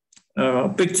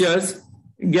pictures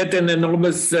get an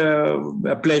enormous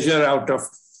pleasure out of.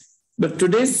 But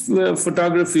today's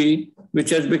photography, which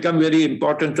has become very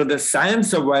important to the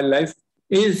science of wildlife,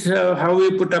 is how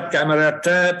we put up camera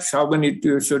traps, how many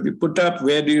should you put up,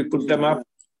 where do you put them up,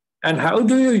 and how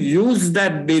do you use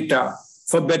that data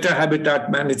for better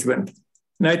habitat management.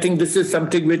 And I think this is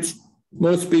something which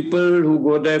most people who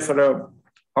go there for a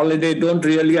holiday don't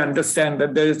really understand,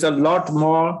 that there is a lot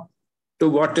more to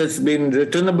what has been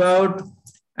written about,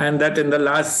 and that in the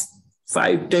last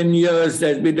 5-10 years,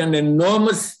 there's been an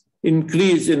enormous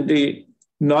increase in the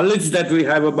knowledge that we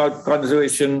have about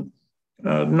conservation,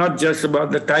 not just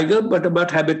about the tiger, but about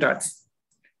habitats.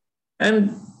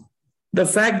 And the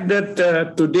fact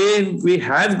that today we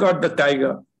have got the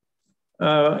tiger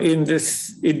in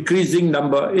this increasing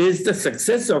number is the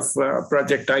success of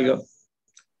Project Tiger.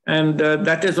 And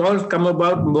that has all come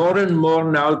about more and more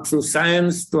now through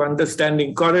science, to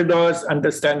understanding corridors,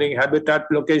 understanding habitat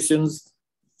locations,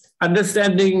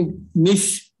 understanding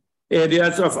niche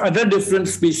areas of other different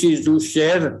species who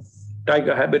share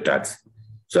tiger habitats.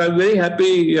 So I'm very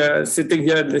happy sitting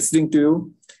here listening to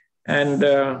you. And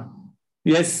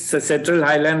yes, the Central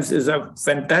Highlands is a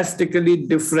fantastically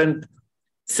different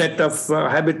set of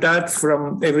habitats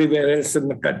from everywhere else in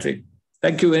the country.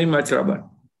 Thank you very much, Robert.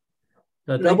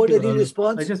 Robert, any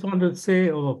response? I just wanted to say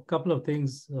a couple of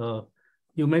things.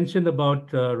 You mentioned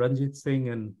about Ranjit Singh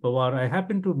and Pawar. I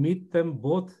happened to meet them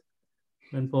both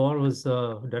when Pawar was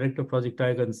director of Project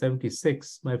Tiger in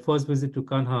 1976, my first visit to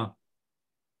Kanha.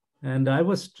 And I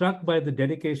was struck by the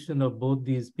dedication of both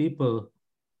these people.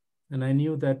 And I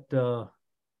knew that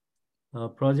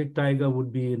Project Tiger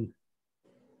would be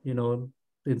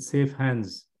in safe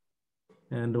hands.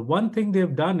 And one thing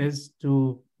they've done is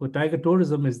for tiger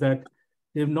tourism is that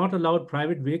they've not allowed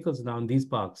private vehicles now in these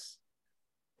parks.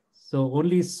 So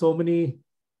only so many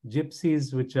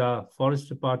gypsies, which are forest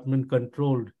department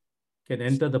controlled, can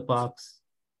enter the parks.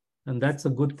 And that's a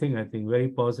good thing, I think, very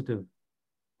positive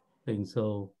thing.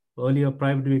 So earlier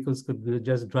private vehicles could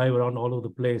just drive around all over the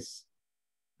place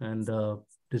and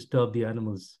disturb the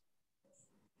animals.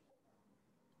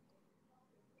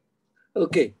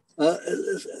 Okay.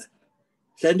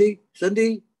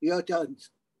 Sandy, your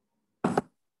chance.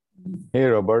 Hey,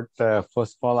 Robert.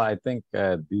 First of all, I think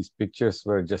these pictures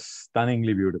were just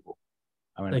stunningly beautiful.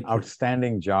 I mean,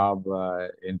 outstanding job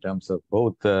in terms of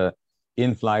both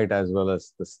in-flight as well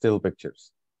as the still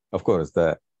pictures. Of course,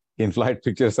 the in-flight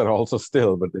pictures are also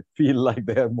still, but they feel like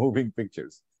they are moving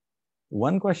pictures.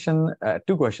 One question,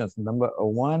 two questions. Number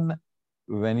one,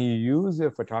 when you use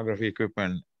your photography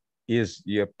equipment, is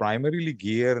your primarily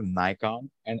gear Nikon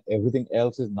and everything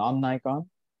else is non-Nikon?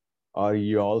 Or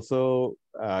you also,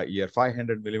 your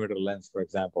 500 millimeter lens, for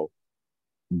example,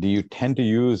 do you tend to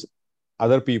use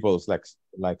other people's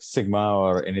like Sigma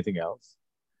or anything else?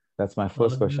 That's my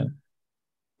first question.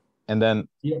 And then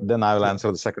I will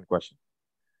answer the second question.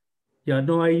 Yeah,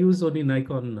 no, I use only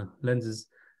Nikon lenses.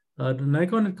 The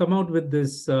Nikon had come out with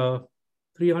this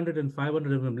 300 and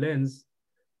 500 mm lens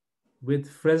with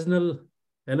Fresnel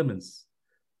elements.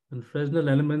 And Fresnel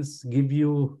elements give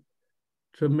you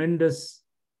tremendous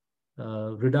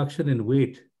reduction in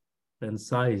weight and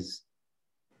size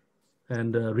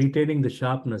and retaining the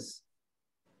sharpness.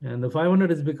 And the 500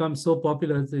 has become so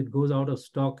popular that it goes out of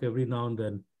stock every now and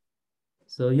then.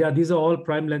 So yeah, these are all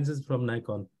prime lenses from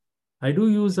Nikon. I do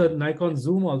use a Nikon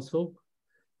zoom also,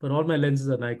 but all my lenses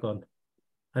are Nikon.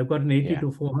 I've got an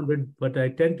 80-400, but I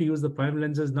tend to use the prime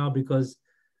lenses now because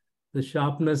the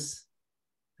sharpness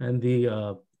and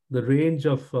the range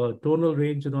of tonal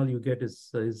range and all you get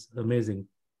is amazing.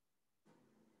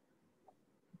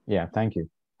 Yeah, thank you.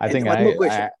 I think one more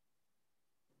question.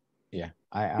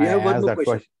 I have one asked more that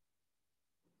question.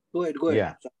 Go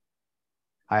ahead.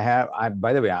 Yeah,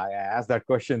 by the way, I asked that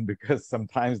question because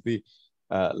sometimes the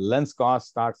lens cost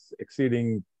starts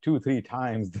exceeding 2-3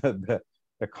 times the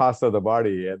cost of the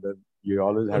body, and then you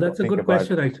always have to think about. That's a good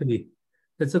question, actually.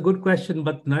 That's a good question,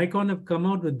 but Nikon have come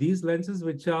out with these lenses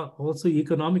which are also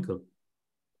economical.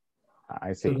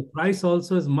 I see. So the price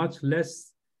also is much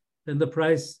less than the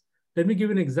price. Let me give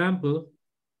you an example.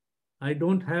 I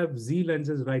don't have Z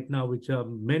lenses right now, which are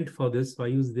meant for this. So I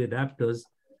use the adapters,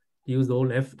 use the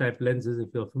old F-type lenses, if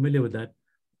you're familiar with that.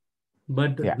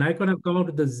 But Nikon have come out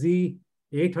with the Z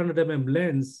 800 mm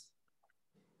lens,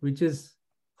 which is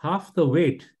half the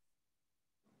weight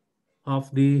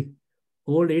of the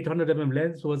old 800 mm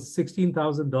lens, was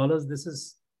 $16,000.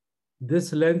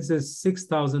 This lens is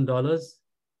 $6,000.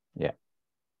 Yeah.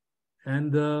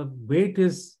 And the weight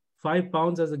is 5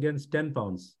 pounds as against 10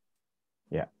 pounds.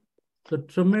 Yeah. So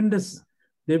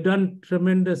they've done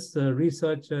tremendous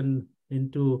research and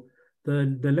into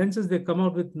the lenses they come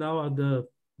out with now are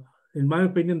in my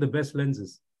opinion, the best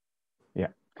lenses. Yeah.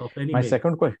 Of any My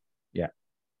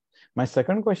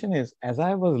second question is, as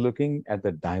I was looking at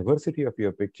the diversity of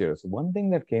your pictures, one thing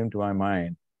that came to my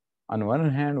mind, on one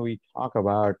hand, we talk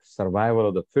about survival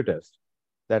of the fittest.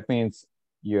 That means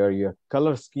your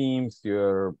color schemes,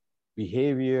 your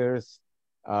behaviors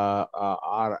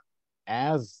are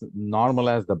as normal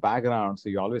as the background, so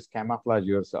you always camouflage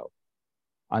yourself.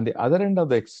 On the other end of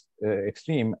the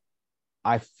extreme,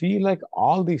 I feel like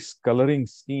all these coloring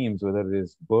schemes, whether it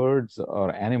is birds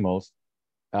or animals,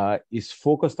 is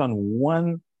focused on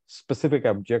one specific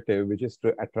objective, which is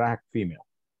to attract female.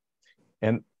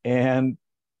 And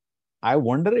I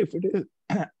wonder if it is,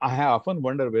 I have often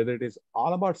wondered whether it is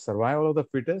all about survival of the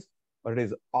fittest, or it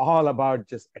is all about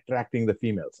just attracting the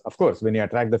females. Of course, when you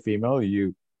attract the female,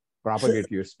 you propagate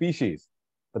your species.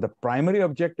 But the primary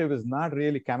objective is not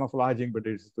really camouflaging, but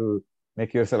it's to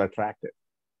make yourself attractive.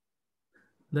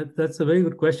 That's a very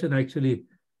good question, actually.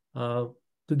 To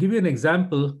give you an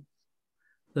example,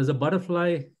 there's a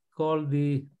butterfly called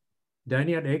the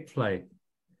Daniad eggfly.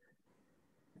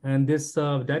 And this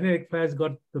Daniad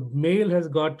eggfly the male has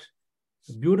got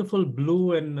beautiful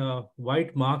blue and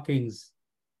white markings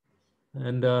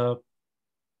and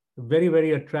very,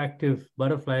 very attractive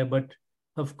butterfly. But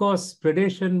of course,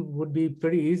 predation would be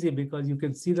pretty easy because you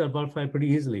can see that butterfly pretty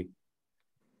easily.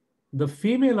 The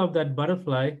female of that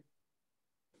butterfly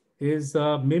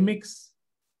mimics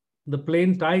the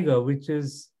plain tiger, which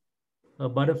is a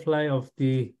butterfly of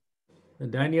the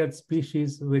Daniad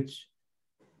species, which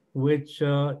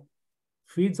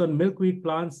feeds on milkweed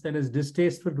plants and is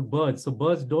distasteful to birds. So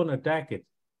birds don't attack it.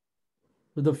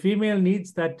 So the female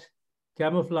needs that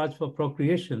camouflage for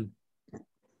procreation.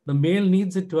 The male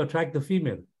needs it to attract the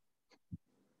female.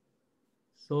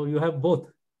 So you have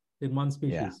both in one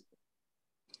species.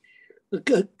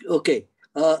 Okay.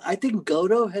 I think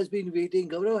Gaurav has been waiting.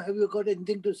 Gaurav, have you got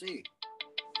anything to say?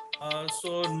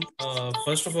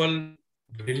 First of all,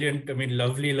 brilliant. I mean,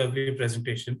 lovely, lovely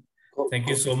presentation. Thank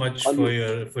you so much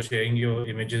for sharing your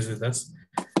images with us.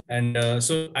 And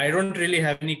so I don't really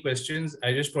have any questions.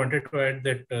 I just wanted to add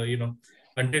that,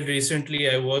 until recently,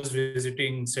 I was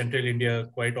visiting Central India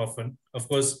quite often. Of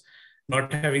course,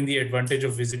 not having the advantage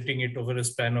of visiting it over a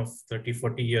span of 30,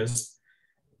 40 years.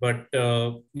 But,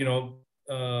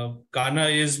 Kanha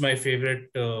is my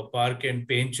favorite park, and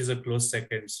Pench is a close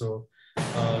second. So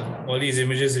all these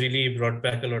images really brought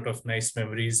back a lot of nice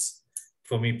memories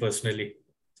for me personally.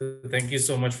 So thank you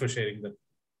so much for sharing them.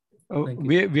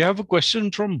 We have a question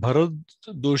from Bharat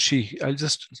Doshi. I'll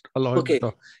just allow him to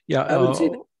talk.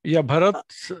 Yeah, Bharat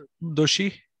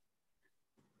Doshi.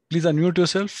 Please unmute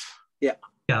yourself. Yeah.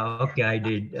 Yeah, okay, I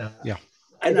did. Yeah.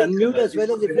 And unmute as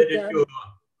well as if you can.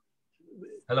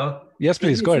 Hello? Yes,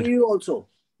 please, go ahead. You also.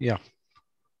 Yeah.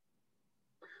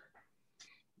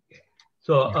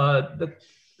 So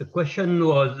the question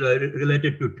was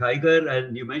related to tiger,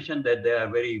 and you mentioned that they are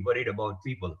very worried about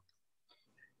people.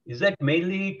 Is that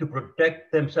mainly to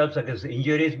protect themselves against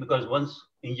injuries? Because once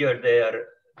injured, they are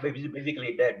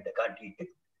basically dead. They can't eat it.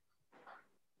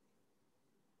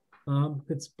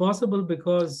 It's possible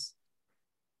because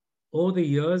over the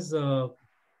years,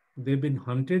 they've been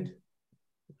hunted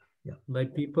by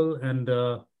people, and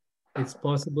it's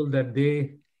possible that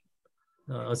they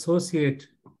associate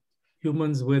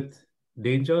humans with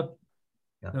danger,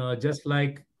 just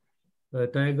like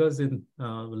tigers and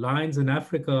lions in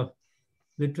Africa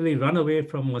literally run away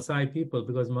from Maasai people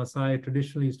because Maasai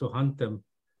traditionally used to hunt them.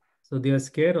 So they are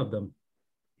scared of them.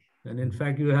 And in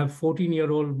fact, you have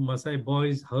 14-year-old Maasai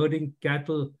boys herding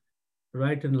cattle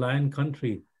right in lion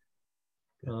country.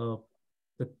 The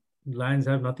lions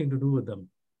have nothing to do with them.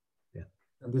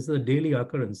 And this is a daily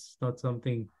occurrence, not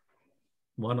something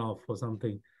one-off or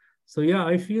something. So yeah,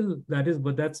 I feel that is,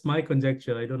 but that's my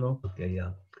conjecture. I don't know. Okay,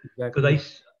 yeah.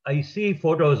 Because I see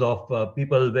photos of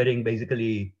people wearing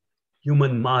basically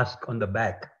human mask on the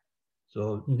back.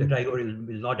 So the tiger will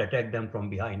not attack them from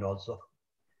behind also.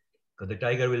 Because the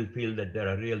tiger will feel that there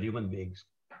are real human beings.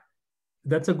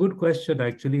 That's a good question,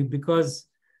 actually, because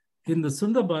in the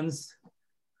Sundarbans,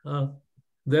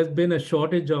 there's been a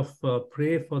shortage of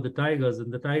prey for the tigers,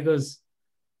 and the tigers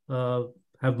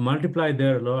have multiplied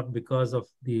there a lot because of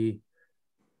the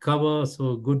cover,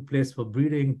 so good place for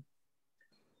breeding.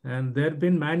 And there have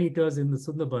been man-eaters in the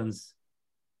Sundarbans.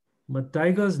 But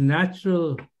tigers'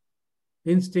 natural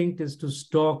instinct is to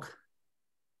stalk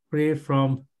prey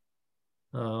from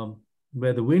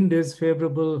where the wind is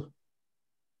favorable.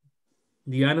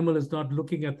 The animal is not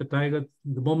looking at the tiger.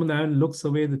 The moment the animal looks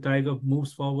away, the tiger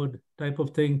moves forward, type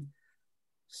of thing.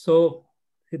 So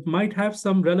it might have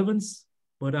some relevance,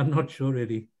 but I'm not sure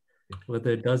really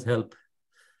whether it does help.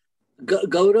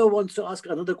 Gaurav wants to ask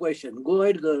another question. Go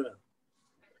ahead,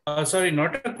 Gaurav. Sorry,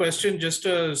 not a question, just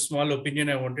a small opinion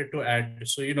I wanted to add.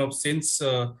 So, since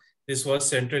this was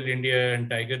Central India and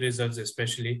tiger reserves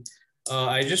especially,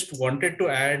 I just wanted to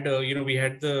add, we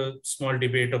had the small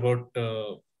debate about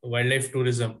wildlife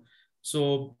tourism.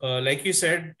 So like you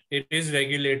said, it is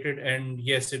regulated, and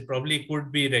yes, it probably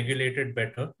could be regulated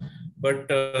better.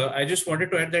 But I just wanted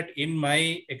to add that in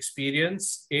my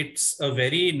experience, it's a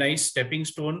very nice stepping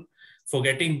stone for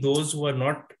getting those who are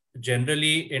not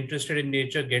generally interested in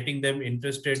nature, getting them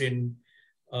interested in,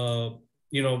 all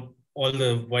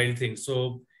the wild things.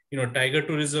 So, tiger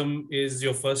tourism is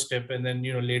your first step, and then,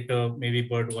 later maybe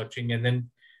bird watching, and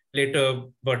then later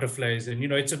butterflies. And,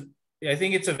 I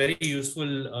think it's a very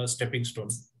useful stepping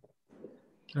stone.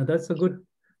 That's a good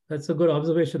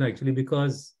observation, actually,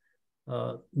 because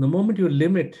the moment you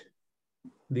limit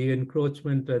the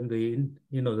encroachment and the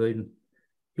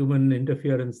human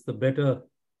interference, the better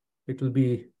it will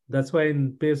be. That's why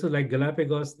in places like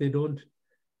Galapagos, they don't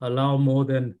allow more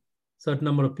than a certain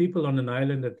number of people on an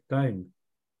island at a time.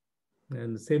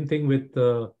 And the same thing with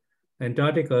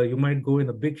Antarctica. You might go in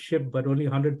a big ship, but only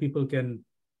 100 people can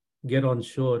get on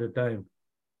shore at a time.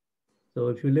 So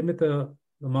if you limit the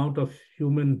amount of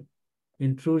human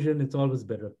intrusion, it's always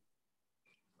better.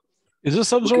 Is there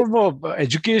some sort of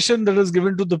education that is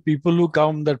given to the people who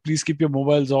come that please keep your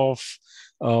mobiles off,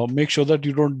 make sure that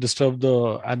you don't disturb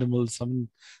the animals? I mean,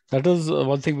 that is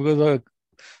one thing, because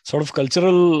sort of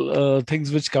cultural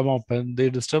things which come up and they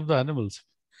disturb the animals.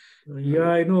 Yeah,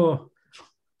 I know.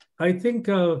 I think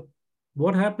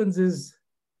what happens is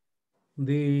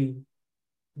the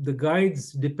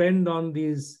guides depend on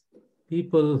these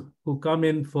people who come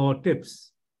in for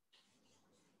tips.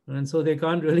 And so they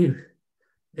can't really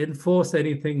enforce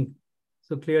anything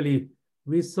so clearly.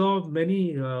 We saw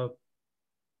many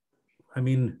I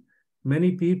mean,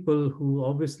 many people who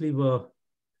obviously were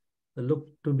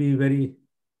looked to be very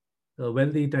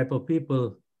wealthy type of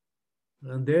people,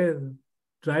 and their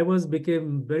drivers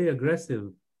became very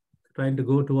aggressive, trying to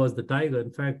go towards the tiger.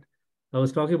 In fact, I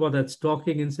was talking about that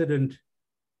stalking incident.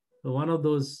 One of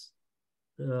those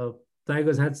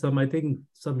tigers had some, I think,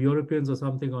 some Europeans or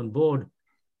something on board,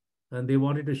 and they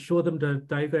wanted to show them the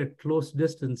tiger at close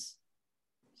distance.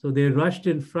 So they rushed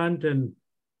in front and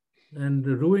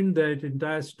ruined that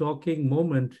entire stalking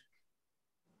moment.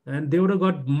 And they would have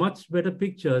got much better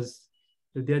pictures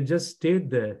if they had just stayed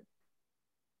there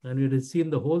and we had seen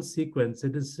the whole sequence.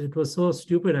 It was so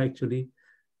stupid actually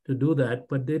to do that,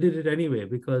 but they did it anyway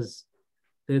because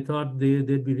they thought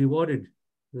they'd be rewarded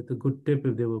with a good tip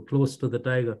if they were close to the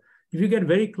tiger. If you get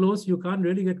very close, you can't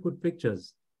really get good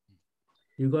pictures.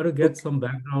 You got to get some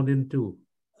background in too.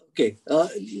 Okay,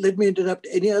 let me interrupt.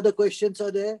 Any other questions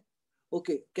are there?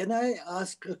 Okay, can I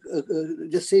ask,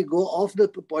 just say, go off the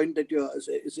point that you're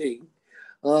saying.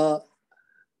 Do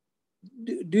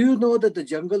you know that the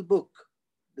Jungle Book,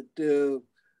 that,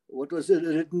 what was it,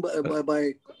 written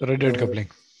by Rudyard Kipling.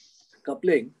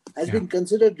 Kipling, has been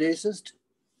considered racist?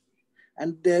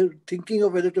 And they're thinking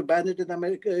of whether to ban it in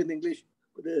America in English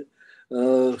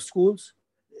schools.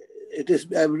 It is.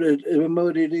 I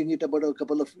remember reading it about a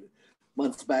couple of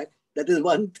months back. That is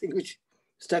one thing which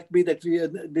struck me, that we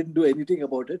didn't do anything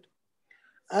about it.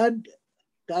 And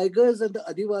tigers and the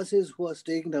Adivasis who are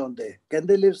staying down there, can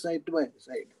they live side by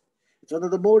side? It's one of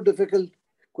the more difficult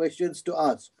questions to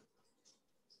ask.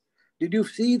 Did you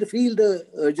feel the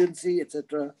urgency,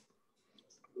 etc.,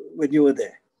 when you were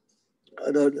there?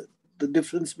 The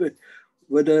difference between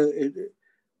whether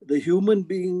the human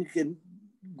being can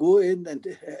go in and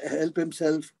help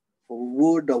himself for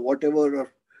wood or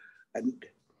whatever, and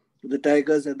the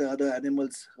tigers and the other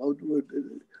animals,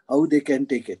 how they can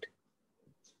take it.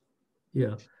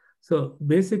 Yeah. So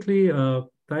basically,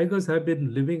 tigers have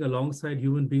been living alongside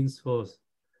human beings for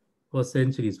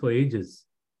centuries, for ages,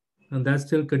 and that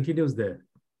still continues there.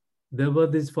 There were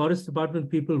these forest department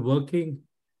people working,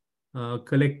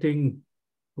 collecting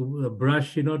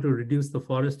brush, to reduce the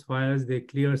forest fires. They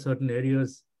clear certain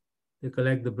areas, they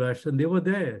collect the brush, and they were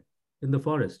there in the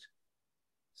forest.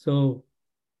 So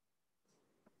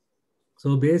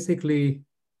basically,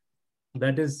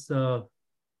 that is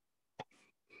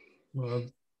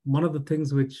one of the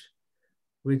things which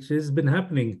has been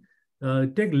happening.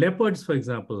 Take leopards, for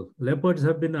example. Leopards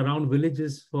have been around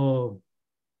villages for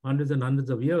hundreds and hundreds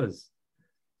of years.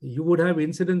 You would have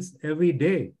incidents every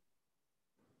day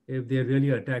if they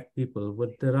really attack people,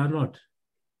 but there are not.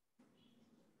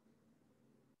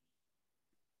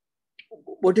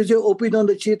 What is your opinion on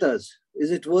the cheetahs?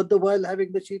 Is it worth the while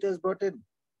having the cheetahs brought in?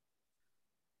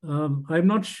 I'm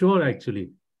not sure, actually.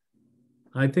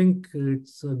 I think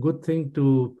it's a good thing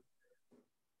to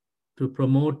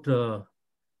promote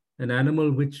an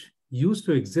animal which used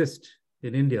to exist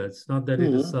in India. It's not that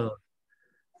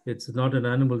it's not an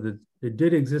animal that it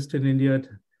did exist in India.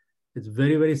 It's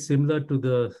very, very similar to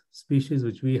the species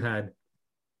which we had.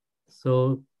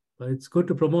 So it's good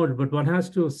to promote, but one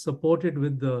has to support it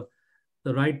with the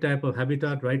right type of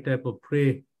habitat, right type of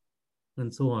prey,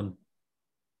 and so on.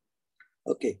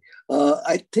 Okay.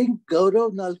 I think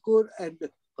Gaurav Nalkur and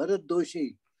Bharat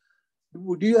Doshi,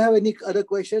 do you have any other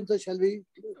questions, or shall we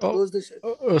close this?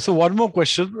 So one more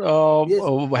question.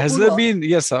 Yes. Has there been,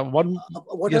 yes, one.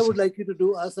 What I would like you to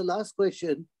do, ask the last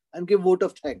question and give vote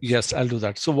of thanks. Yes, I'll do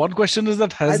that. So one question is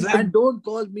that and don't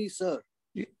call me sir.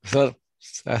 Sir.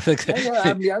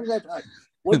 I'm young at heart.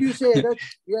 What do you say, Adab?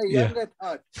 Yeah, young at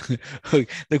heart.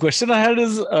 The question I had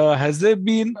is, has there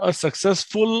been a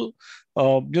successful,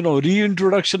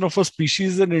 reintroduction of a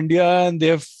species in India and they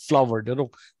have flowered,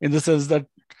 in the sense that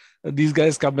these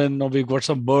guys come in, or we've got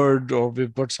some bird, or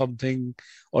we've got something,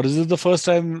 or is it the first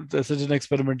time that such an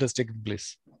experiment has taken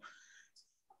place?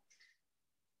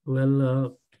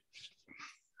 Well,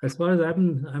 as far as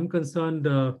I'm concerned,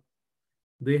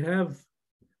 they have,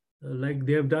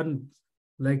 they have done,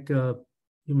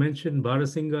 you mentioned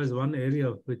Barasingha is one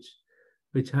area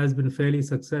which has been fairly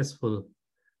successful.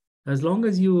 As long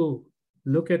as you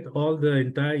look at all the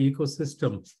entire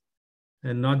ecosystem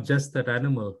and not just that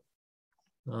animal,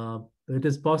 it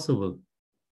is possible.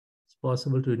 It's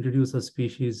possible to introduce a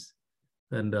species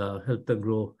and help them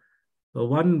grow.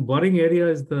 One boring area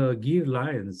is the Gyr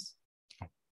lions.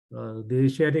 The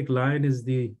Asiatic lion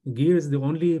Gyr is the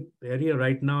only area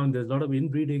right now, and there's a lot of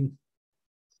inbreeding,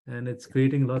 and it's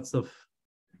creating lots of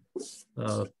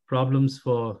problems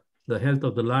for the health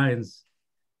of the lions.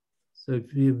 So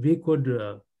if we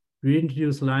could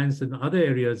reintroduce lions in other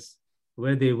areas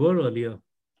where they were earlier,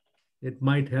 it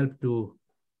might help to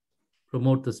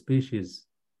promote the species.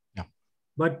 Yeah.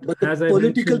 But the as I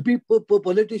political mentioned,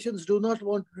 politicians do not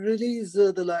want to release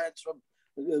the lions from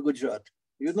Gujarat.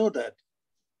 You know that.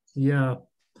 yeah.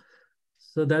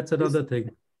 So that's another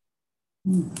thing.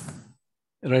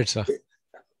 Right, sir.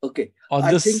 Okay. On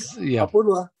I this, think, yeah.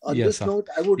 Apurva, on Yes, this sir. note,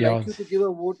 I would Yeah. like you to give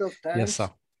a vote of thanks. Yes, sir.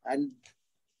 And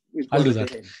we'll I'll call do it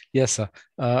that. an end. Yes, sir.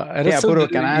 Hey, Apurva,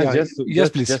 can I ask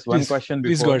just one question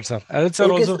before? Please go ahead, sir. Arad sir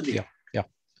Okay, also. Sandeep.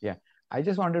 Yeah. I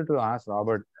just wanted to ask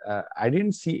Robert, I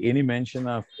didn't see any mention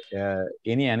of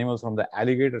any animals from the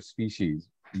alligator species,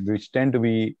 which tend to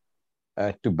be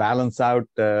to balance out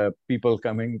animals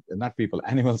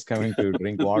coming to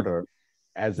drink water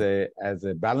as a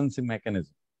balancing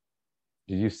mechanism.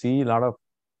 Did you see a lot of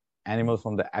animals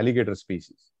from the alligator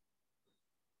species?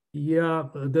 Yeah,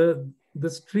 the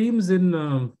streams in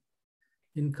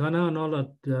Kanha and all are,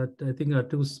 I think, are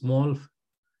too small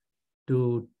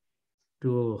to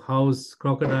house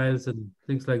crocodiles and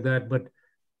things like that. But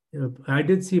I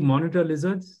did see monitor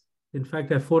lizards. In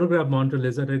fact, I photographed monitor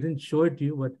lizard. I didn't show it to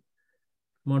you, but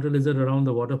monitor lizard around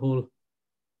the waterhole.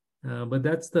 But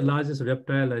that's the largest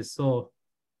reptile I saw.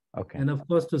 Okay. And of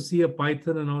course, to see a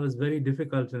python and all is very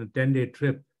difficult in a 10-day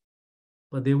trip.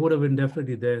 But they would have been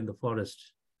definitely there in the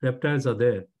forest. Reptiles are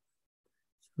there.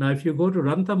 Now, if you go to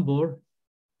Ranthambore,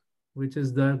 which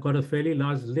is got a fairly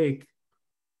large lake,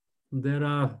 there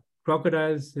are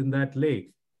crocodiles in that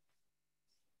lake.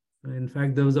 In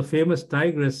fact, there was a famous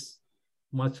tigress,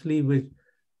 Machli,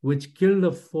 which killed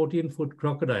a 14-foot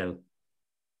crocodile.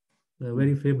 A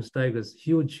very famous tigress,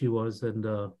 huge she was, and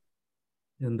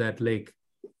in that lake.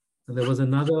 And there was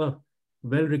another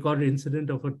well-recorded incident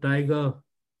of a tiger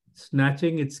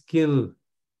snatching its kill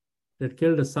that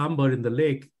killed a sambar in the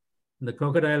lake. And the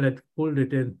crocodile had pulled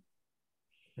it in.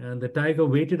 And the tiger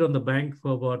waited on the bank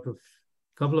for about a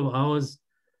couple of hours,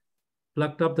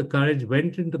 plucked up the courage,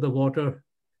 went into the water,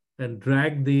 and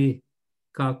dragged the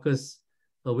carcass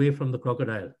away from the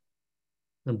crocodile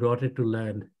and brought it to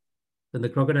land. And the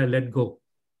crocodile let go.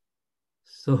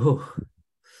 So,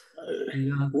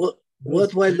 yeah.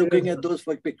 Worthwhile looking at those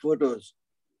photos.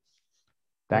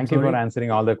 Thank you for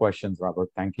answering all the questions, Robert.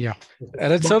 Thank you. Yeah.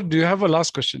 Arad sir, do you have a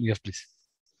last question? Yes, please.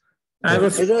 I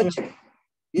was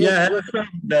Yes,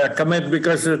 the comment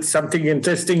because it's something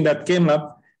interesting that came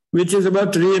up, which is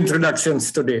about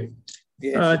reintroductions today.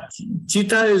 Yes.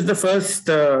 Cheetah is the first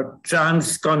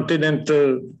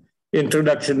transcontinental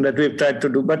introduction that we've tried to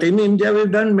do. But in India,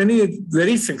 we've done many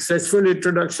very successful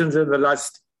introductions in the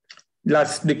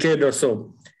last decade or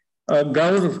so.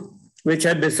 Gaur, which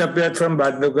had disappeared from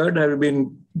Bandhavgarh, has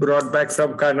been brought back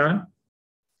from Kanha,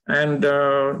 and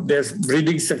they're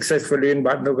breeding successfully in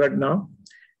Bandhavgarh now.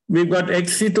 We've got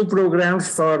XC2 programs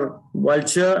for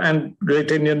vulture and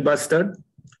Great Indian Bustard,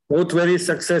 both very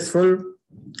successful.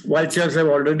 Vultures have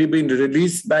already been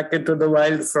released back into the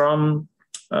wild from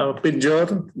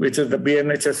Pinjore, which is the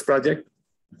BNHS project.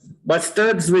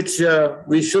 Bustards, which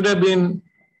we should have been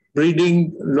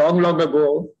breeding long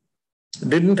ago,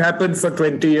 didn't happen for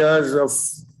 20 years of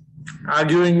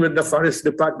arguing with the forest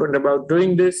department about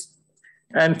doing this.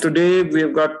 And today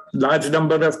we've got large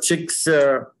number of chicks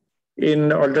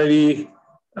in already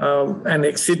an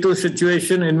XC2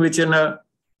 situation in which in a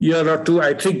year or two,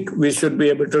 I think we should be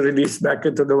able to release back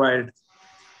into the wild.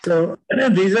 So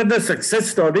these are the success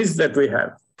stories that we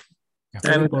have.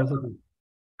 Yeah, and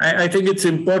I think it's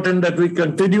important that we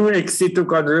continue XC2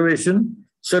 conservation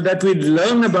so that we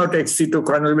learn about XC2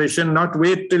 conservation, not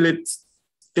wait till it's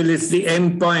the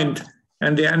end point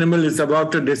and the animal is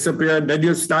about to disappear, then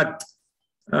you start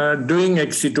doing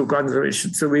XC2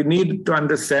 conservation. So we need to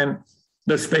understand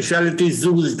the specialty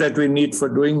zoos that we need for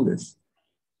doing this.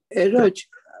 Raj,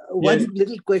 one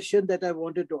little question that I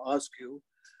wanted to ask you.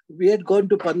 We had gone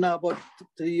to Panna about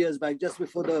 3 years back, just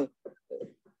before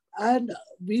and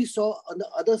we saw on the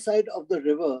other side of the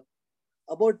river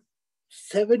about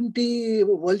 70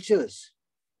 vultures.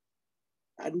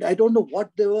 And I don't know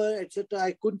what they were, etc.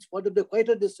 I couldn't spot them. They're quite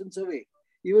a distance away.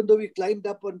 Even though we climbed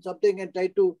up on something and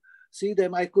tried to see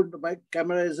them, I couldn't. My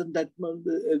camera isn't that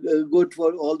good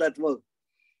for all that work.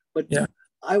 But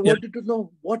I wanted to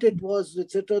know what it was,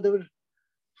 etc.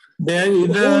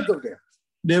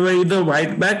 They were either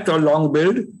white-backed or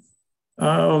long-billed.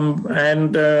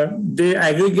 And they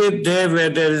aggregate there where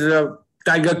there's a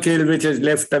tiger kill which is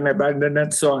left and abandoned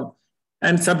and so on.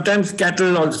 And sometimes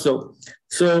cattle also.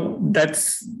 So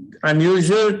that's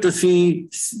unusual to see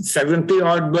 70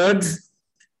 odd birds.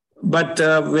 But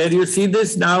where you see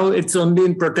this now, it's only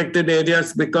in protected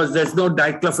areas because there's no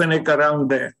diclofenac around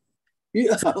there.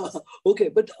 Yeah. Okay,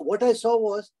 but what I saw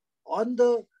was on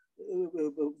the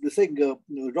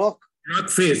rock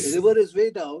face. The river is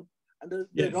way down. and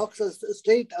the rocks are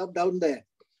straight up down there.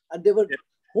 And there were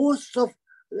hosts of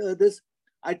this.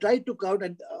 I tried to count,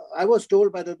 and I was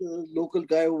told by the local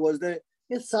guy who was there,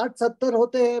 "Yes, 60-70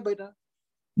 hote hai, beta."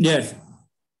 Yes.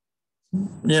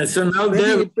 Yes. So now Very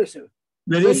they're impressive.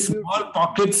 very small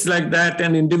pockets like that,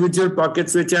 and individual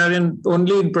pockets which are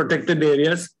only in protected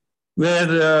areas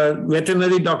where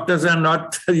veterinary doctors are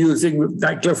not using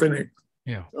diclofenac.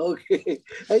 Yeah. Okay.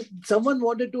 Someone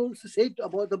wanted to say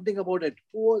something about it.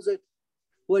 Who was it?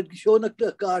 Who had shown a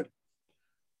card?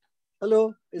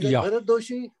 Hello? Is it Bharat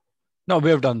Doshi? No,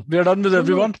 we are done. We are done with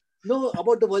everyone. No,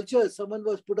 about the vultures. Someone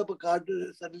was put up a card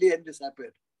suddenly and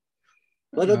disappeared.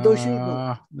 Bharat Doshi?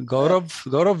 No.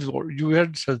 Gaurav, you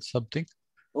had said something.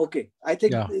 Okay. I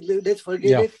think let's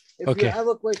forget it. If you have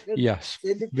a question,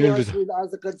 send it to us. We'll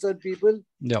ask the concerned people.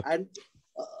 Yeah. And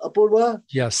Apurva?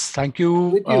 Yes, thank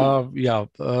you.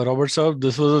 Robert sir,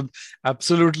 this was an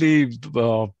absolutely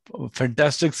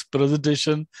fantastic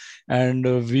presentation, and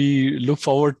we look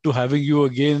forward to having you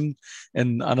again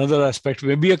in another aspect,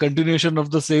 maybe a continuation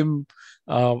of the same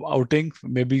outing,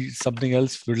 maybe something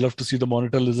else. We'd love to see the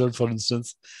monitor lizard, for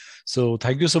instance. So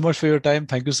thank you so much for your time.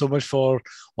 Thank you so much for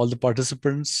all the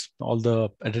participants, all the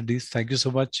attendees. Thank you so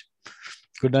much.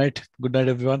 Good night. Good night,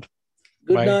 everyone.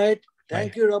 Good night.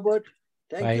 Thank you, Robert.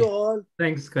 Thank you all.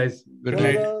 Thanks, guys. Good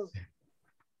night.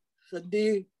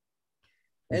 Sandeep.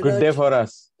 Good day for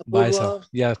us. Bye, sir.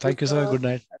 Yeah, thank you, sir. Good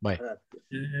night. Bye.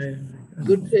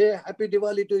 Good day. Happy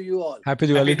Diwali to you all. Happy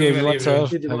Diwali to everyone, sir.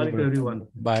 Happy Diwali to everyone.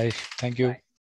 Bye. Thank you. Bye.